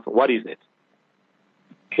he asked, what is it?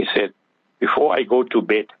 He said, before I go to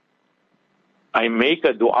bed, I make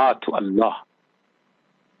a dua to Allah.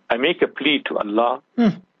 I make a plea to Allah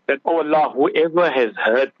that, oh Allah, whoever has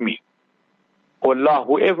hurt me, oh Allah,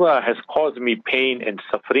 whoever has caused me pain and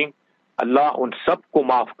suffering, Allah, un sab ko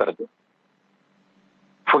maaf kar do.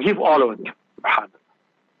 Forgive all of them.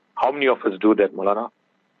 How many of us do that, Maulana?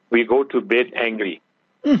 We go to bed angry.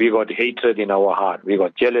 We got hatred in our heart. We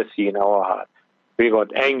got jealousy in our heart. We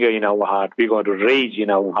got anger in our heart. We got rage in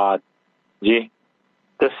our heart. This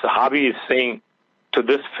Sahabi is saying to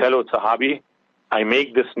this fellow Sahabi, I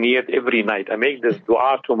make this niyat every night. I make this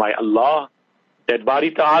dua to my Allah that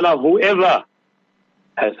Bari Ta'ala, whoever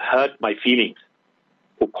has hurt my feelings,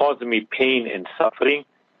 who caused me pain and suffering,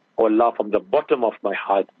 oh Allah, from the bottom of my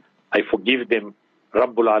heart, I forgive them.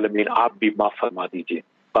 Rabbul Alameen, aap bhi maaf farma dijiye.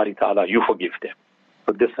 Bari Ta'ala, you forgive them.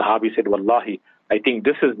 So this Sahabi said, Wallahi, I think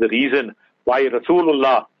this is the reason why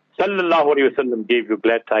Rasulullah sallallahu alayhi wa sallam gave you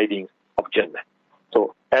glad tidings of Jannah.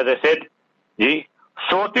 So, as I said,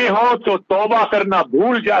 sote ho, so tawbah karna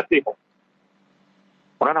bhul jate ho.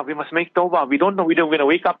 Maulana, we must make tawbah. We don't know we're going to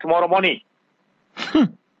wake up tomorrow morning.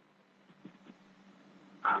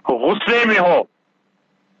 गुस्से में हो.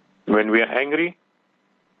 When we are angry,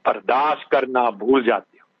 बर्दाश्त करना भूल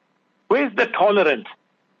जाते हो. Where is the tolerance?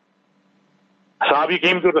 Sahabi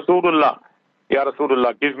came to Rasulullah. Ya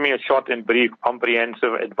Rasulullah, give me a short and brief,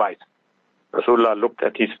 comprehensive advice. Rasulullah looked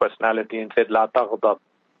at his personality and said, La taghdab.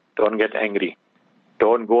 Don't get angry.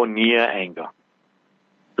 Don't go near anger.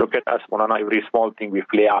 Look at us, Maulana, every small thing we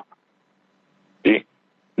flare up. See?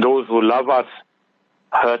 Those who love us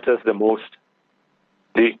hurt us the most.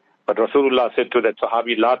 See? But Rasulullah said to that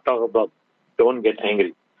Sahabi, La taghdab. Don't get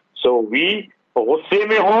angry. So we, ghusse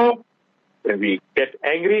mein ho, when we get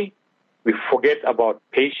angry, we forget about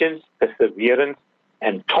patience, perseverance,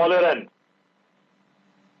 and tolerance.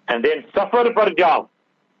 And then suffer par jao.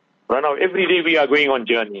 Right now, every day we are going on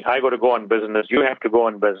journey. I got to go on business. You have to go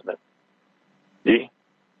on business. See?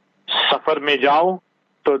 Safar mein jao,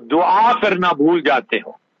 to dua karna bhool jate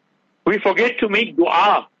ho. We forget to make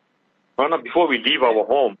dua. Right now, before we leave our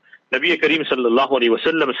home, Nabi Kareem sallallahu alayhi wa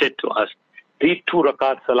sallam said to us, read 2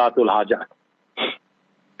 rakat salatul hajat.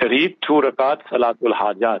 Read 2 rakat salatul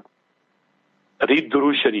hajat. Read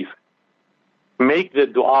Durood Sharif. Make the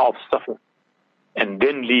dua of safar. And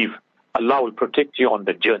then leave. Allah will protect you on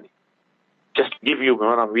the journey. Just give you,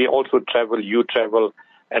 we also travel, you travel,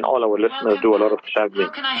 and all our listeners do a lot of traveling.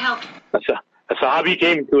 How can I help? A Sahabi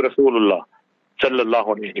came to Rasulullah sallallahu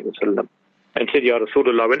alayhi wa sallam and said, Ya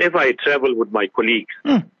Rasulullah, whenever I travel with my colleagues,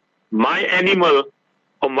 my animal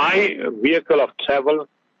or my vehicle of travel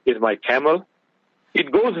is my camel.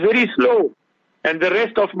 It goes very slow. And the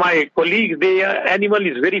rest of my colleagues, their animal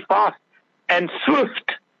is very fast and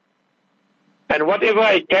swift. And whatever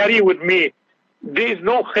I carry with me, there is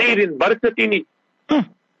no khair in barakat in it.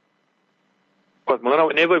 Because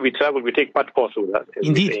whenever we travel, we take patpos with us. As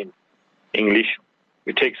we say in English,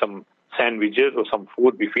 we take some sandwiches or some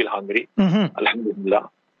food, we feel hungry. Alhamdulillah.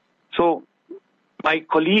 So, my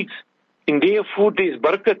colleagues, in their food there is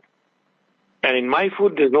barakat. And in my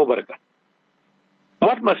food there is no barakat.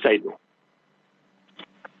 What must I do?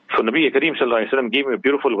 So Nabi Kareem sallallahu alayhi wa sallam gave me a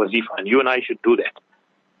beautiful wazifa, and you and I should do that.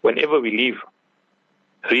 Whenever we leave,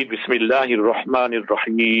 read Bismillahir Rahmanir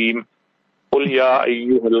Rahim, Qul Ya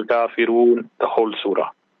Ayyuhal Kafirun, the whole surah.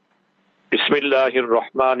 Bismillahir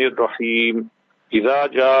Rahmanir Rahim,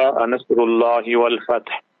 Idha Ja'a Nasrullahi wal Fath,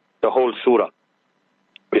 the whole surah.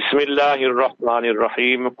 Bismillahir Rahmanir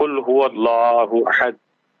Rahim, Qul Huwallahu Ahad,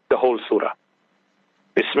 the whole surah.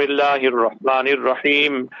 Bismillahir Rahmanir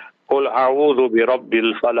Rahim, Qul A'udhu bi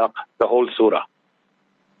Rabbil Falaq, the whole surah.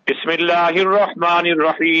 Bismillahir Rahmanir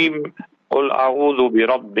Rahim, Qul A'udhu bi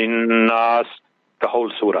Rabbin Nas, the whole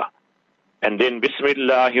surah. And then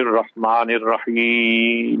Bismillahir Rahmanir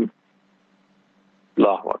Rahim.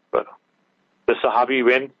 Allahu Akbar. The Sahabi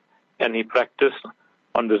went and he practiced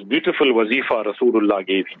on this beautiful wazifa Rasulullah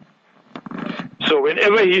gave him. So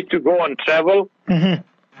whenever he used to go on travel,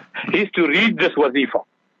 he used to read this wazifa.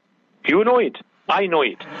 You know it. I know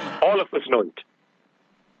it. All of us know it.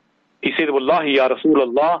 He said, Wallahi ya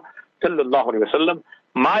Rasulullah sallallahu alayhi wa sallam,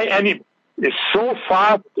 my animal is so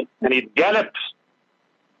fast and it gallops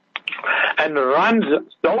and runs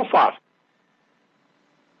so fast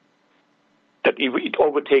that it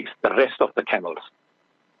overtakes the rest of the camels.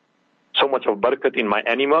 So much of barakat in my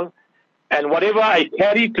animal, and whatever I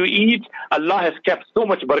carry to eat, Allah has kept so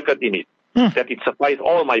much barakat in it that it supplies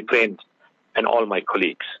all my friends and all my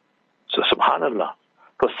colleagues. So subhanallah.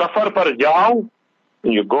 So safar par jao,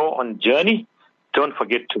 when you go on journey, don't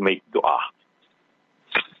forget to make dua.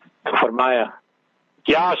 Farmaya,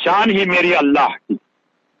 kya shan hi meri Allah ki.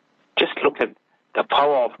 Just look at the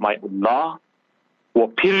power of my Allah. Wo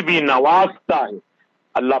phir bhi nawazta hai.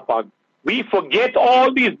 Allah Pak. We forget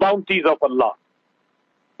all these bounties of Allah.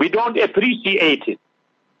 We don't appreciate it.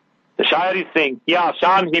 The Shair is saying, kya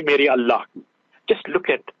shan hi meri Allah ki. Just look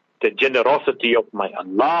at the generosity of my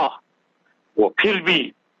Allah. Wo phir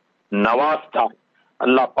bhi nawazta.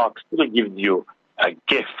 Allah Pak still gives you a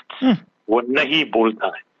gift. Wo nahi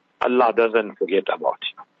bolta hai. Allah doesn't forget about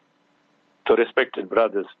you. So respected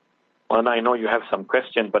brothers, and I know you have some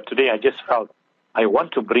questions, but today I just felt I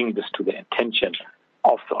want to bring this to the attention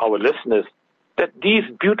of our listeners, that these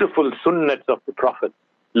beautiful sunnats of the Prophet,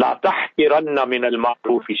 La tahkiranna min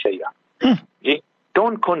al-ma'rufi shay'a.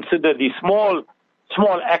 Don't consider these small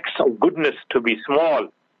acts of goodness to be small,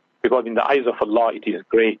 because in the eyes of Allah it is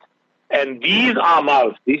great. And these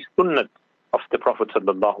amals, these sunnats of the Prophet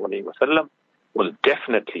sallallahu alaihi wasallam, will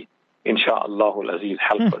definitely, insha'Allah al-Aziz,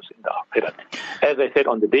 help us in the Akhirat. As I said,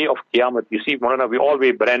 on the day of Qiyamah, you see, Maulana, we all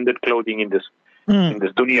wear branded clothing in this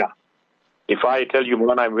dunya. If I tell you,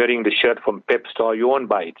 Mulana, I'm wearing the shirt from Pep Store, you won't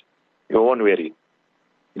buy it. You won't wear it.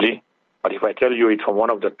 See? But if I tell you it's from one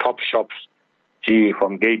of the top shops,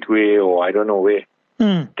 from Gateway or I don't know where,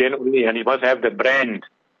 then only, and it must have the brand.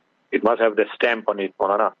 It must have the stamp on it,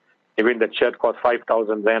 Mulana. Even the shirt costs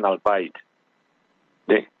 5,000, then I'll buy it.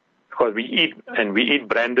 See? Because we eat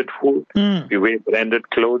branded food, we wear branded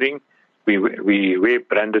clothing, we wear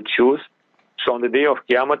branded shoes. So on the day of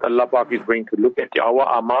Qiyamah, Allah Pak is going to look at our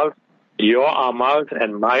amals, your amals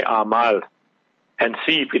and my amals, and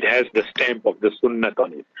see if it has the stamp of the Sunnat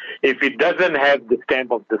on it. If it doesn't have the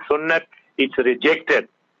stamp of the Sunnat, it's rejected.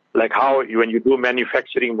 Like how when you do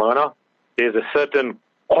manufacturing, Mana, there's a certain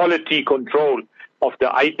quality control of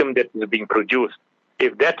the item that is being produced.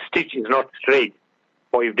 If that stitch is not straight,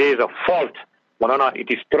 or if there is a fault, Mana,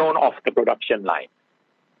 it is thrown off the production line.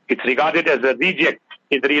 It's regarded as a reject.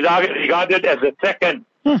 It's regarded as a second.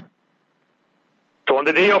 So on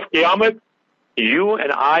the day of Qiyamah, you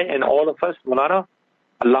and I and all of us, Mulana,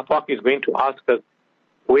 Allah Pak is going to ask us,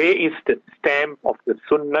 where is the stamp of the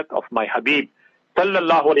Sunnat of my Habib,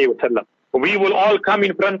 Sallallahu Alaihi Wasallam? We will all come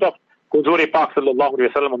in front of Huzur Pak Sallallahu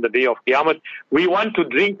Alaihi Wasallam on the day of Qiyamah. We want to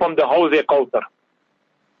drink from the Hawz-e-Kawthar.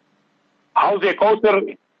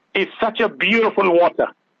 Hawz-e-Kawthar is such a beautiful water,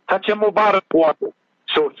 such a Mubarak water,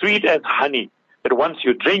 so sweet as honey, that once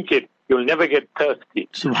you drink it, you'll never get thirsty.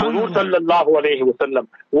 Huzur Sallallahu Alaihi Wasallam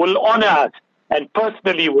will honor us, and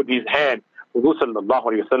personally with his hand, Huzur Sallallahu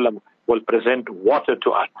Alaihi Wasallam will present water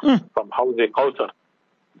to us from Hawz-e-Kawthar.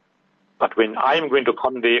 But when I'm going to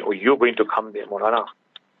come there, or you're going to come there, Maulana,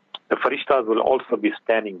 the Farishtas will also be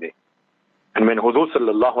standing there. And when Huzur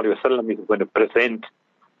Sallallahu Alaihi Wasallam is going to present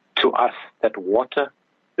to us that water,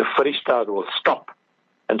 the Farishtas will stop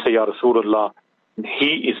and say, Ya Rasulullah,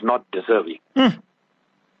 he is not deserving.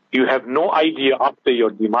 You have no idea after your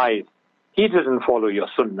demise, he didn't follow your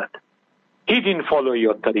sunnat. He didn't follow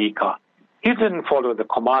your tariqah. He didn't follow the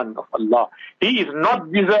command of Allah. He is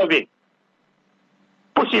not deserving.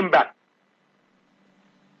 Push him back.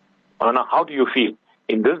 Maulana, how do you feel?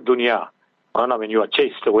 In this dunya, Maulana, when you are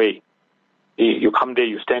chased away, you come there,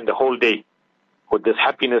 you stand the whole day with this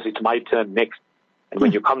happiness, it's my turn next. And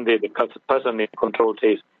when you come there, the person in control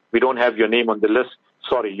says, we don't have your name on the list,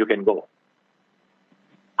 sorry, you can go.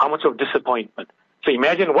 How much of disappointment. So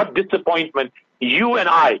imagine what disappointment you and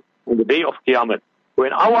I, on the day of Qiyamah,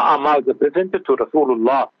 when our amals are presented to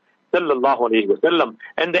Rasulullah Sallallahu Alaihi Wasallam,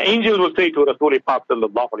 and the angel will say to Rasulullah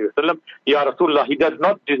Sallallahu Alaihi Wasallam, Ya Rasulullah, he does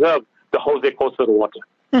not deserve the Hawz-e-Kawthar water.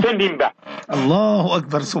 Send him back. Allahu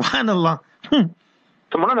Akbar, Subhanallah. So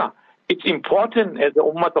Maulana, it's important as the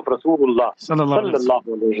ummah of Rasulullah Sallallahu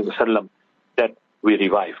Alaihi Wasallam that we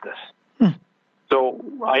revive this. So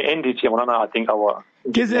I end it here, Maulana. I think our...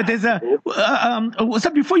 So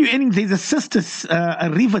before you ending, there's a sister, a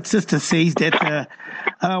revered sister says that,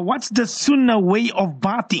 what's the sunnah way of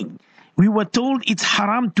bathing? We were told it's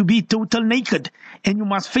haram to be total naked and you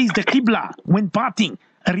must face the Qibla when bathing.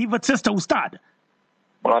 A revered sister, Ustad.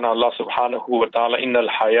 Maulana, Allah subhanahu wa ta'ala, innal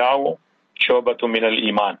haya'u shobatu min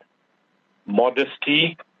al-iman.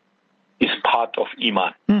 Modesty is part of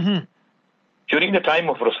iman. During the time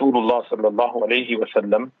of Rasulullah sallallahu alayhi wa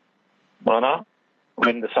sallam, Maulana,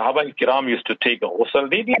 when the Sahaba Kiram used to take a ghusl,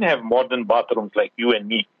 they didn't have modern bathrooms like you and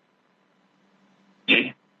me.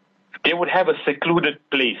 They would have a secluded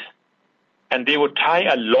place and they would tie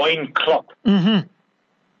a loin cloth and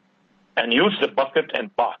use the bucket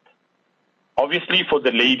and bath. Obviously for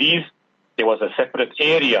the ladies, there was a separate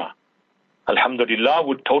area, alhamdulillah,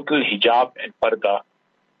 with total hijab and parda,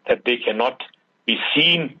 that they cannot be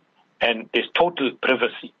seen and there's total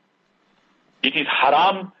privacy. It is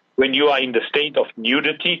haram when you are in the state of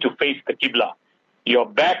nudity to face the Qibla, your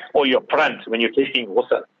back or your front when you're taking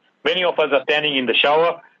ghusl. Many of us are standing in the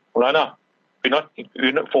shower. Mulana,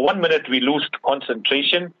 for 1 minute we lose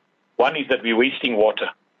concentration. One is that we're wasting water.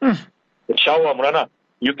 The shower, Mulana,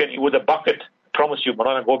 you can, with a bucket, I promise you,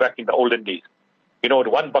 Mulana, go back in the olden days. With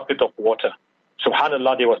 1 bucket of water.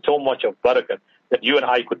 Subhanallah, there was so much of barakah that you and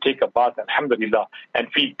I could take a bath, alhamdulillah,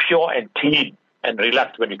 and feel pure and clean and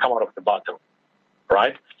relaxed when we come out of the bathroom.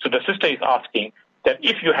 Right? So the sister is asking that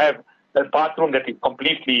if you have a bathroom that is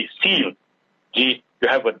completely sealed, you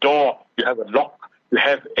have a door, you have a lock, you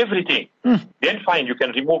have everything, then fine, you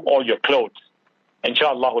can remove all your clothes,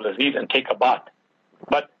 inshallah al-aziz, and take a bath.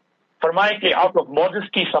 But for my case, out of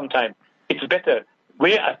modesty sometimes, it's better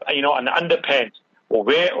wear an underpants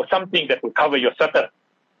or something that will cover your satar.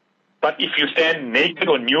 But if you stand naked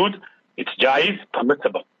or nude, it's jaiz,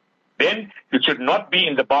 permissible. Then you should not be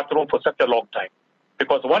in the bathroom for such a long time.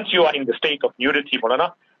 Because once you are in the state of nudity,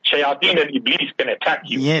 Maulana, shayateen and iblis can attack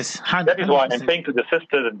you. Yes. That is why I'm saying to the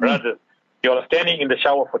sisters and brothers, You're standing in the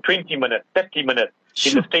shower for 20 minutes, 30 minutes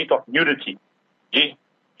in the state of nudity.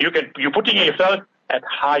 You're putting yourself at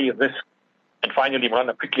high risk. And finally,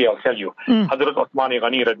 Mulana, quickly I'll tell you, Hazrat Uthman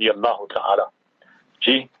Ghani radiallahu ta'ala,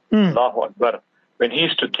 Allahu Akbar, when he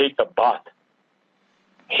used to take a bath,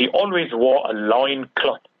 he always wore a loin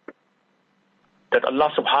cloth. That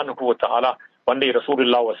Allah subhanahu wa ta'ala, one day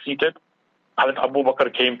Rasulullah was seated, Hazrat Abu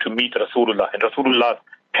Bakr came to meet Rasulullah, and Rasulullah's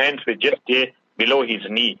pants were just there below his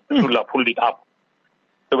knee. Rasulullah pulled it up.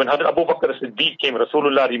 So when Hazrat Abu Bakr Siddiq came,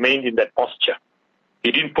 Rasulullah remained in that posture.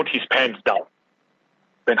 He didn't put his pants down.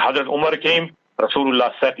 When Hazrat Umar came,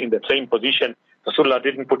 Rasulullah sat in the same position. Rasulullah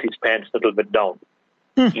didn't put his pants a little bit down.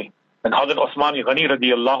 When Hazrat Uthman Ghani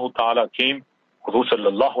radiallahu ta'ala came, Hudur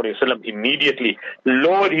sallallahu alayhi wa sallam immediately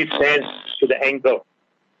lowered his hands to the ankle.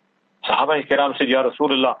 Sahaba Kiram said, Ya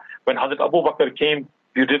Rasulullah, when Hazrat Abu Bakr came,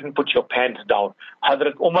 you didn't put your pants down.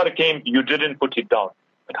 Hazrat Umar came, you didn't put it down.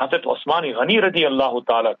 When Hazrat Uthman Ghani radiallahu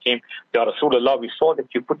ta'ala came, Ya Rasulullah, we saw that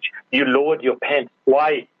you lowered your pants.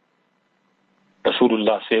 Why?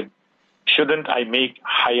 Rasulullah said, shouldn't I make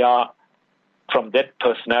haya from that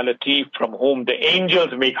personality from whom the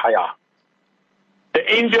angels make haya?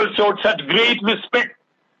 The angels showed such great respect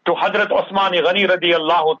to Hazrat Uthman Ghani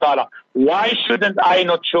radiallahu ta'ala. Why shouldn't I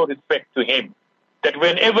not show respect to him? That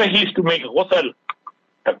whenever he used to make ghusl,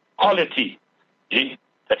 the quality,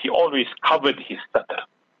 that he always covered his satar.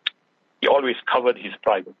 He always covered his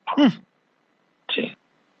private part.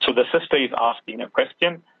 So the sister is asking a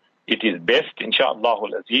question. It is best,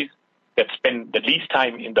 inshaAllah al-Aziz, that spend the least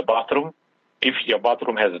time in the bathroom. If your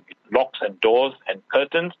bathroom has locks and doors and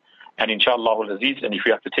curtains, and inshaAllah al-Aziz, and if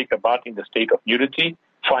you have to take a bath in the state of nudity,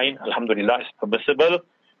 fine, alhamdulillah, it's permissible.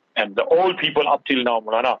 And the old people up till now,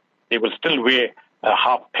 Mulana, they will still wear a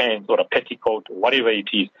half pants or a petticoat or whatever it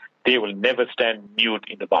is. They will never stand nude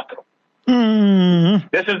in the bathroom.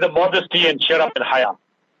 This is the modesty and sharaf and haya.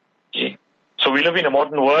 So we live in a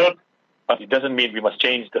modern world, but it doesn't mean we must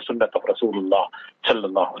change the sunnah of Rasulullah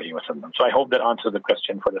sallallahu alayhi wa sallam. So I hope that answers the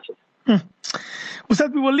question for the sister.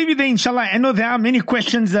 Ustad, we will leave you there, inshallah. I know there are many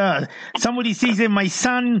questions. Somebody says that my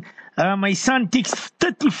son takes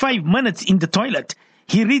 35 minutes in the toilet.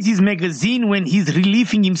 He reads his magazine when he's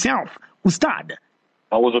relieving himself. Ustad.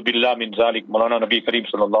 A'udhu billah min zalik. Maulana Nabi Kareem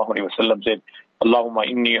sallallahu alayhi wa sallam said, Allahumma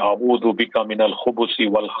inni a'udhu bika min al-khubusi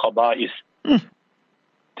wal khaba'is.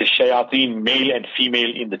 The shayateen, male and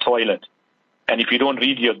female, in the toilet. And if you don't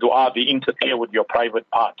read your dua, they interfere with your private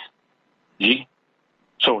parts.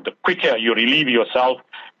 So the quicker you relieve yourself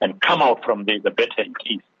and come out from there, the better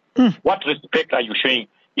it is. What respect are you showing?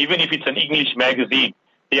 Even if it's an English magazine,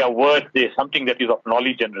 there are words there, something that is of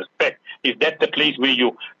knowledge and respect. Is that the place where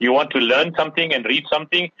you want to learn something and read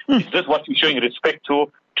something? Is this what you're showing respect to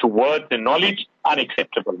words and knowledge?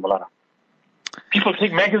 Unacceptable, Mulana. People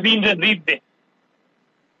take magazines and read them.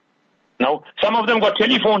 Now, some of them got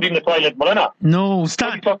telephones in the toilet, Mulana. No,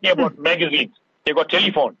 start talking about magazines. They got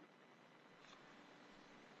telephone.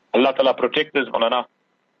 Allah Ta'ala protect us, Mulana.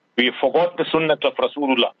 We forgot the sunnah of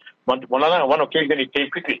Rasulullah. Mulana, one occasion it came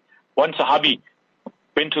quickly. One Sahabi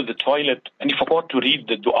went to the toilet and he forgot to read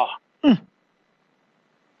the dua.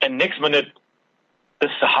 And next minute,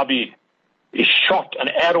 this Sahabi is shot, an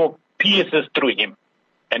arrow pierces through him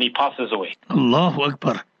and he passes away. Allahu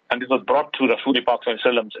Akbar. And this was brought to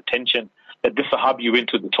Rasulullah's attention that this Sahabi went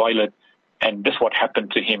to the toilet and this what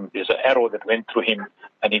happened to him. There's an arrow that went through him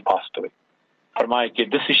and he passed away. Farmaya ke,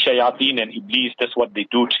 this is shayateen and iblis, that's what they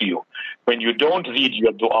do to you. When you don't read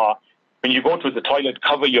your dua, when you go to the toilet,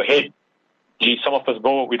 cover your head. Some of us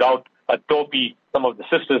go without a topi, some of the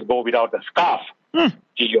sisters go without a scarf.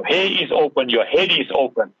 Your hair is open, your head is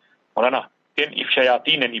open. Then if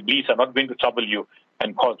shayateen and iblis are not going to trouble you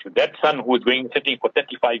and cause you, that son who is sitting for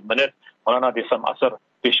 35 minutes, there's some asr,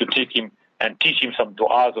 they should take him and teach him some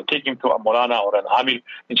du'as or take him to a Maulana or an Amil,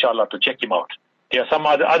 inshallah, to check him out. There are some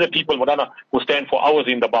other people, Maulana, who stand for hours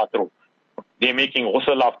in the bathroom. They're making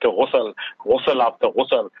ghusl after ghusl, ghusl after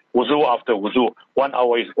ghusl, wuzu after wuzu. 1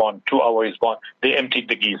 hour is gone, 2 hours is gone. They emptied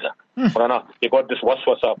the geyser. They got this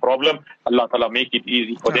waswasa problem. Allah Ta'ala make it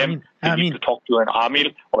easy for them. They need to talk to an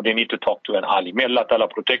Amil or they need to talk to an Ali. May Allah Ta'ala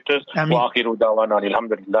protect us. Wa akhiru da'wana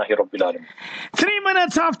alhamdulillahi rabbil alamin. 3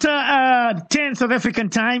 minutes after 10 South African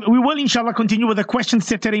time. We will inshallah continue with the questions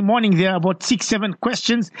Saturday morning. There are about 6-7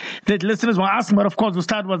 questions that listeners were asking. But of course,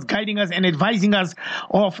 Ustad was guiding us and advising us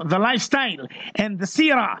of the lifestyle and the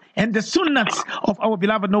seerah and the sunnats of our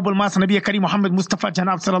beloved noble Master Nabi Kareem Muhammad Mustafa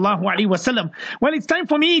Janab sallallahu alaihi wasallam. Well, it's time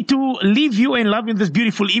for me to to leave you and love you in this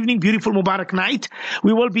beautiful evening, beautiful Mubarak night.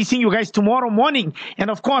 We will be seeing you guys tomorrow morning. And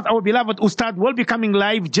of course, our beloved Ustad will be coming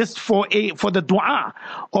live just for the dua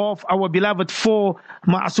of our beloved 4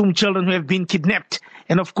 Ma'asum children who have been kidnapped.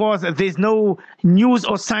 And of course, there's no news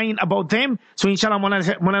or sign about them. So inshallah,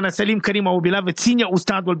 Maulana Salim Karim, our beloved senior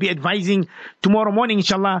Ustad, will be advising tomorrow morning,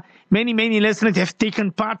 inshallah. Many listeners have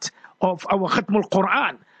taken part of our Khatmul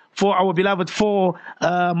Quran for our beloved 4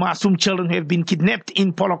 Ma'asum children who have been kidnapped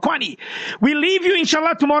in Polokwane. We'll leave you,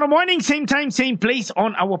 inshallah, tomorrow morning, same time, same place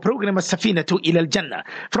on our program, As-Safina to Ilal Jannah.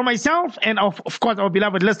 From myself and of course our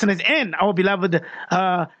beloved listeners and our beloved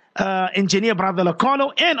engineer brother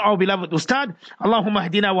Lakalo and our beloved Ustad, Allahumma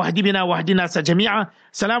hdina wa hdibina wa hdina sa jami'a.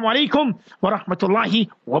 Assalamu alaikum wa rahmatullahi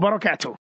wa barakatuh.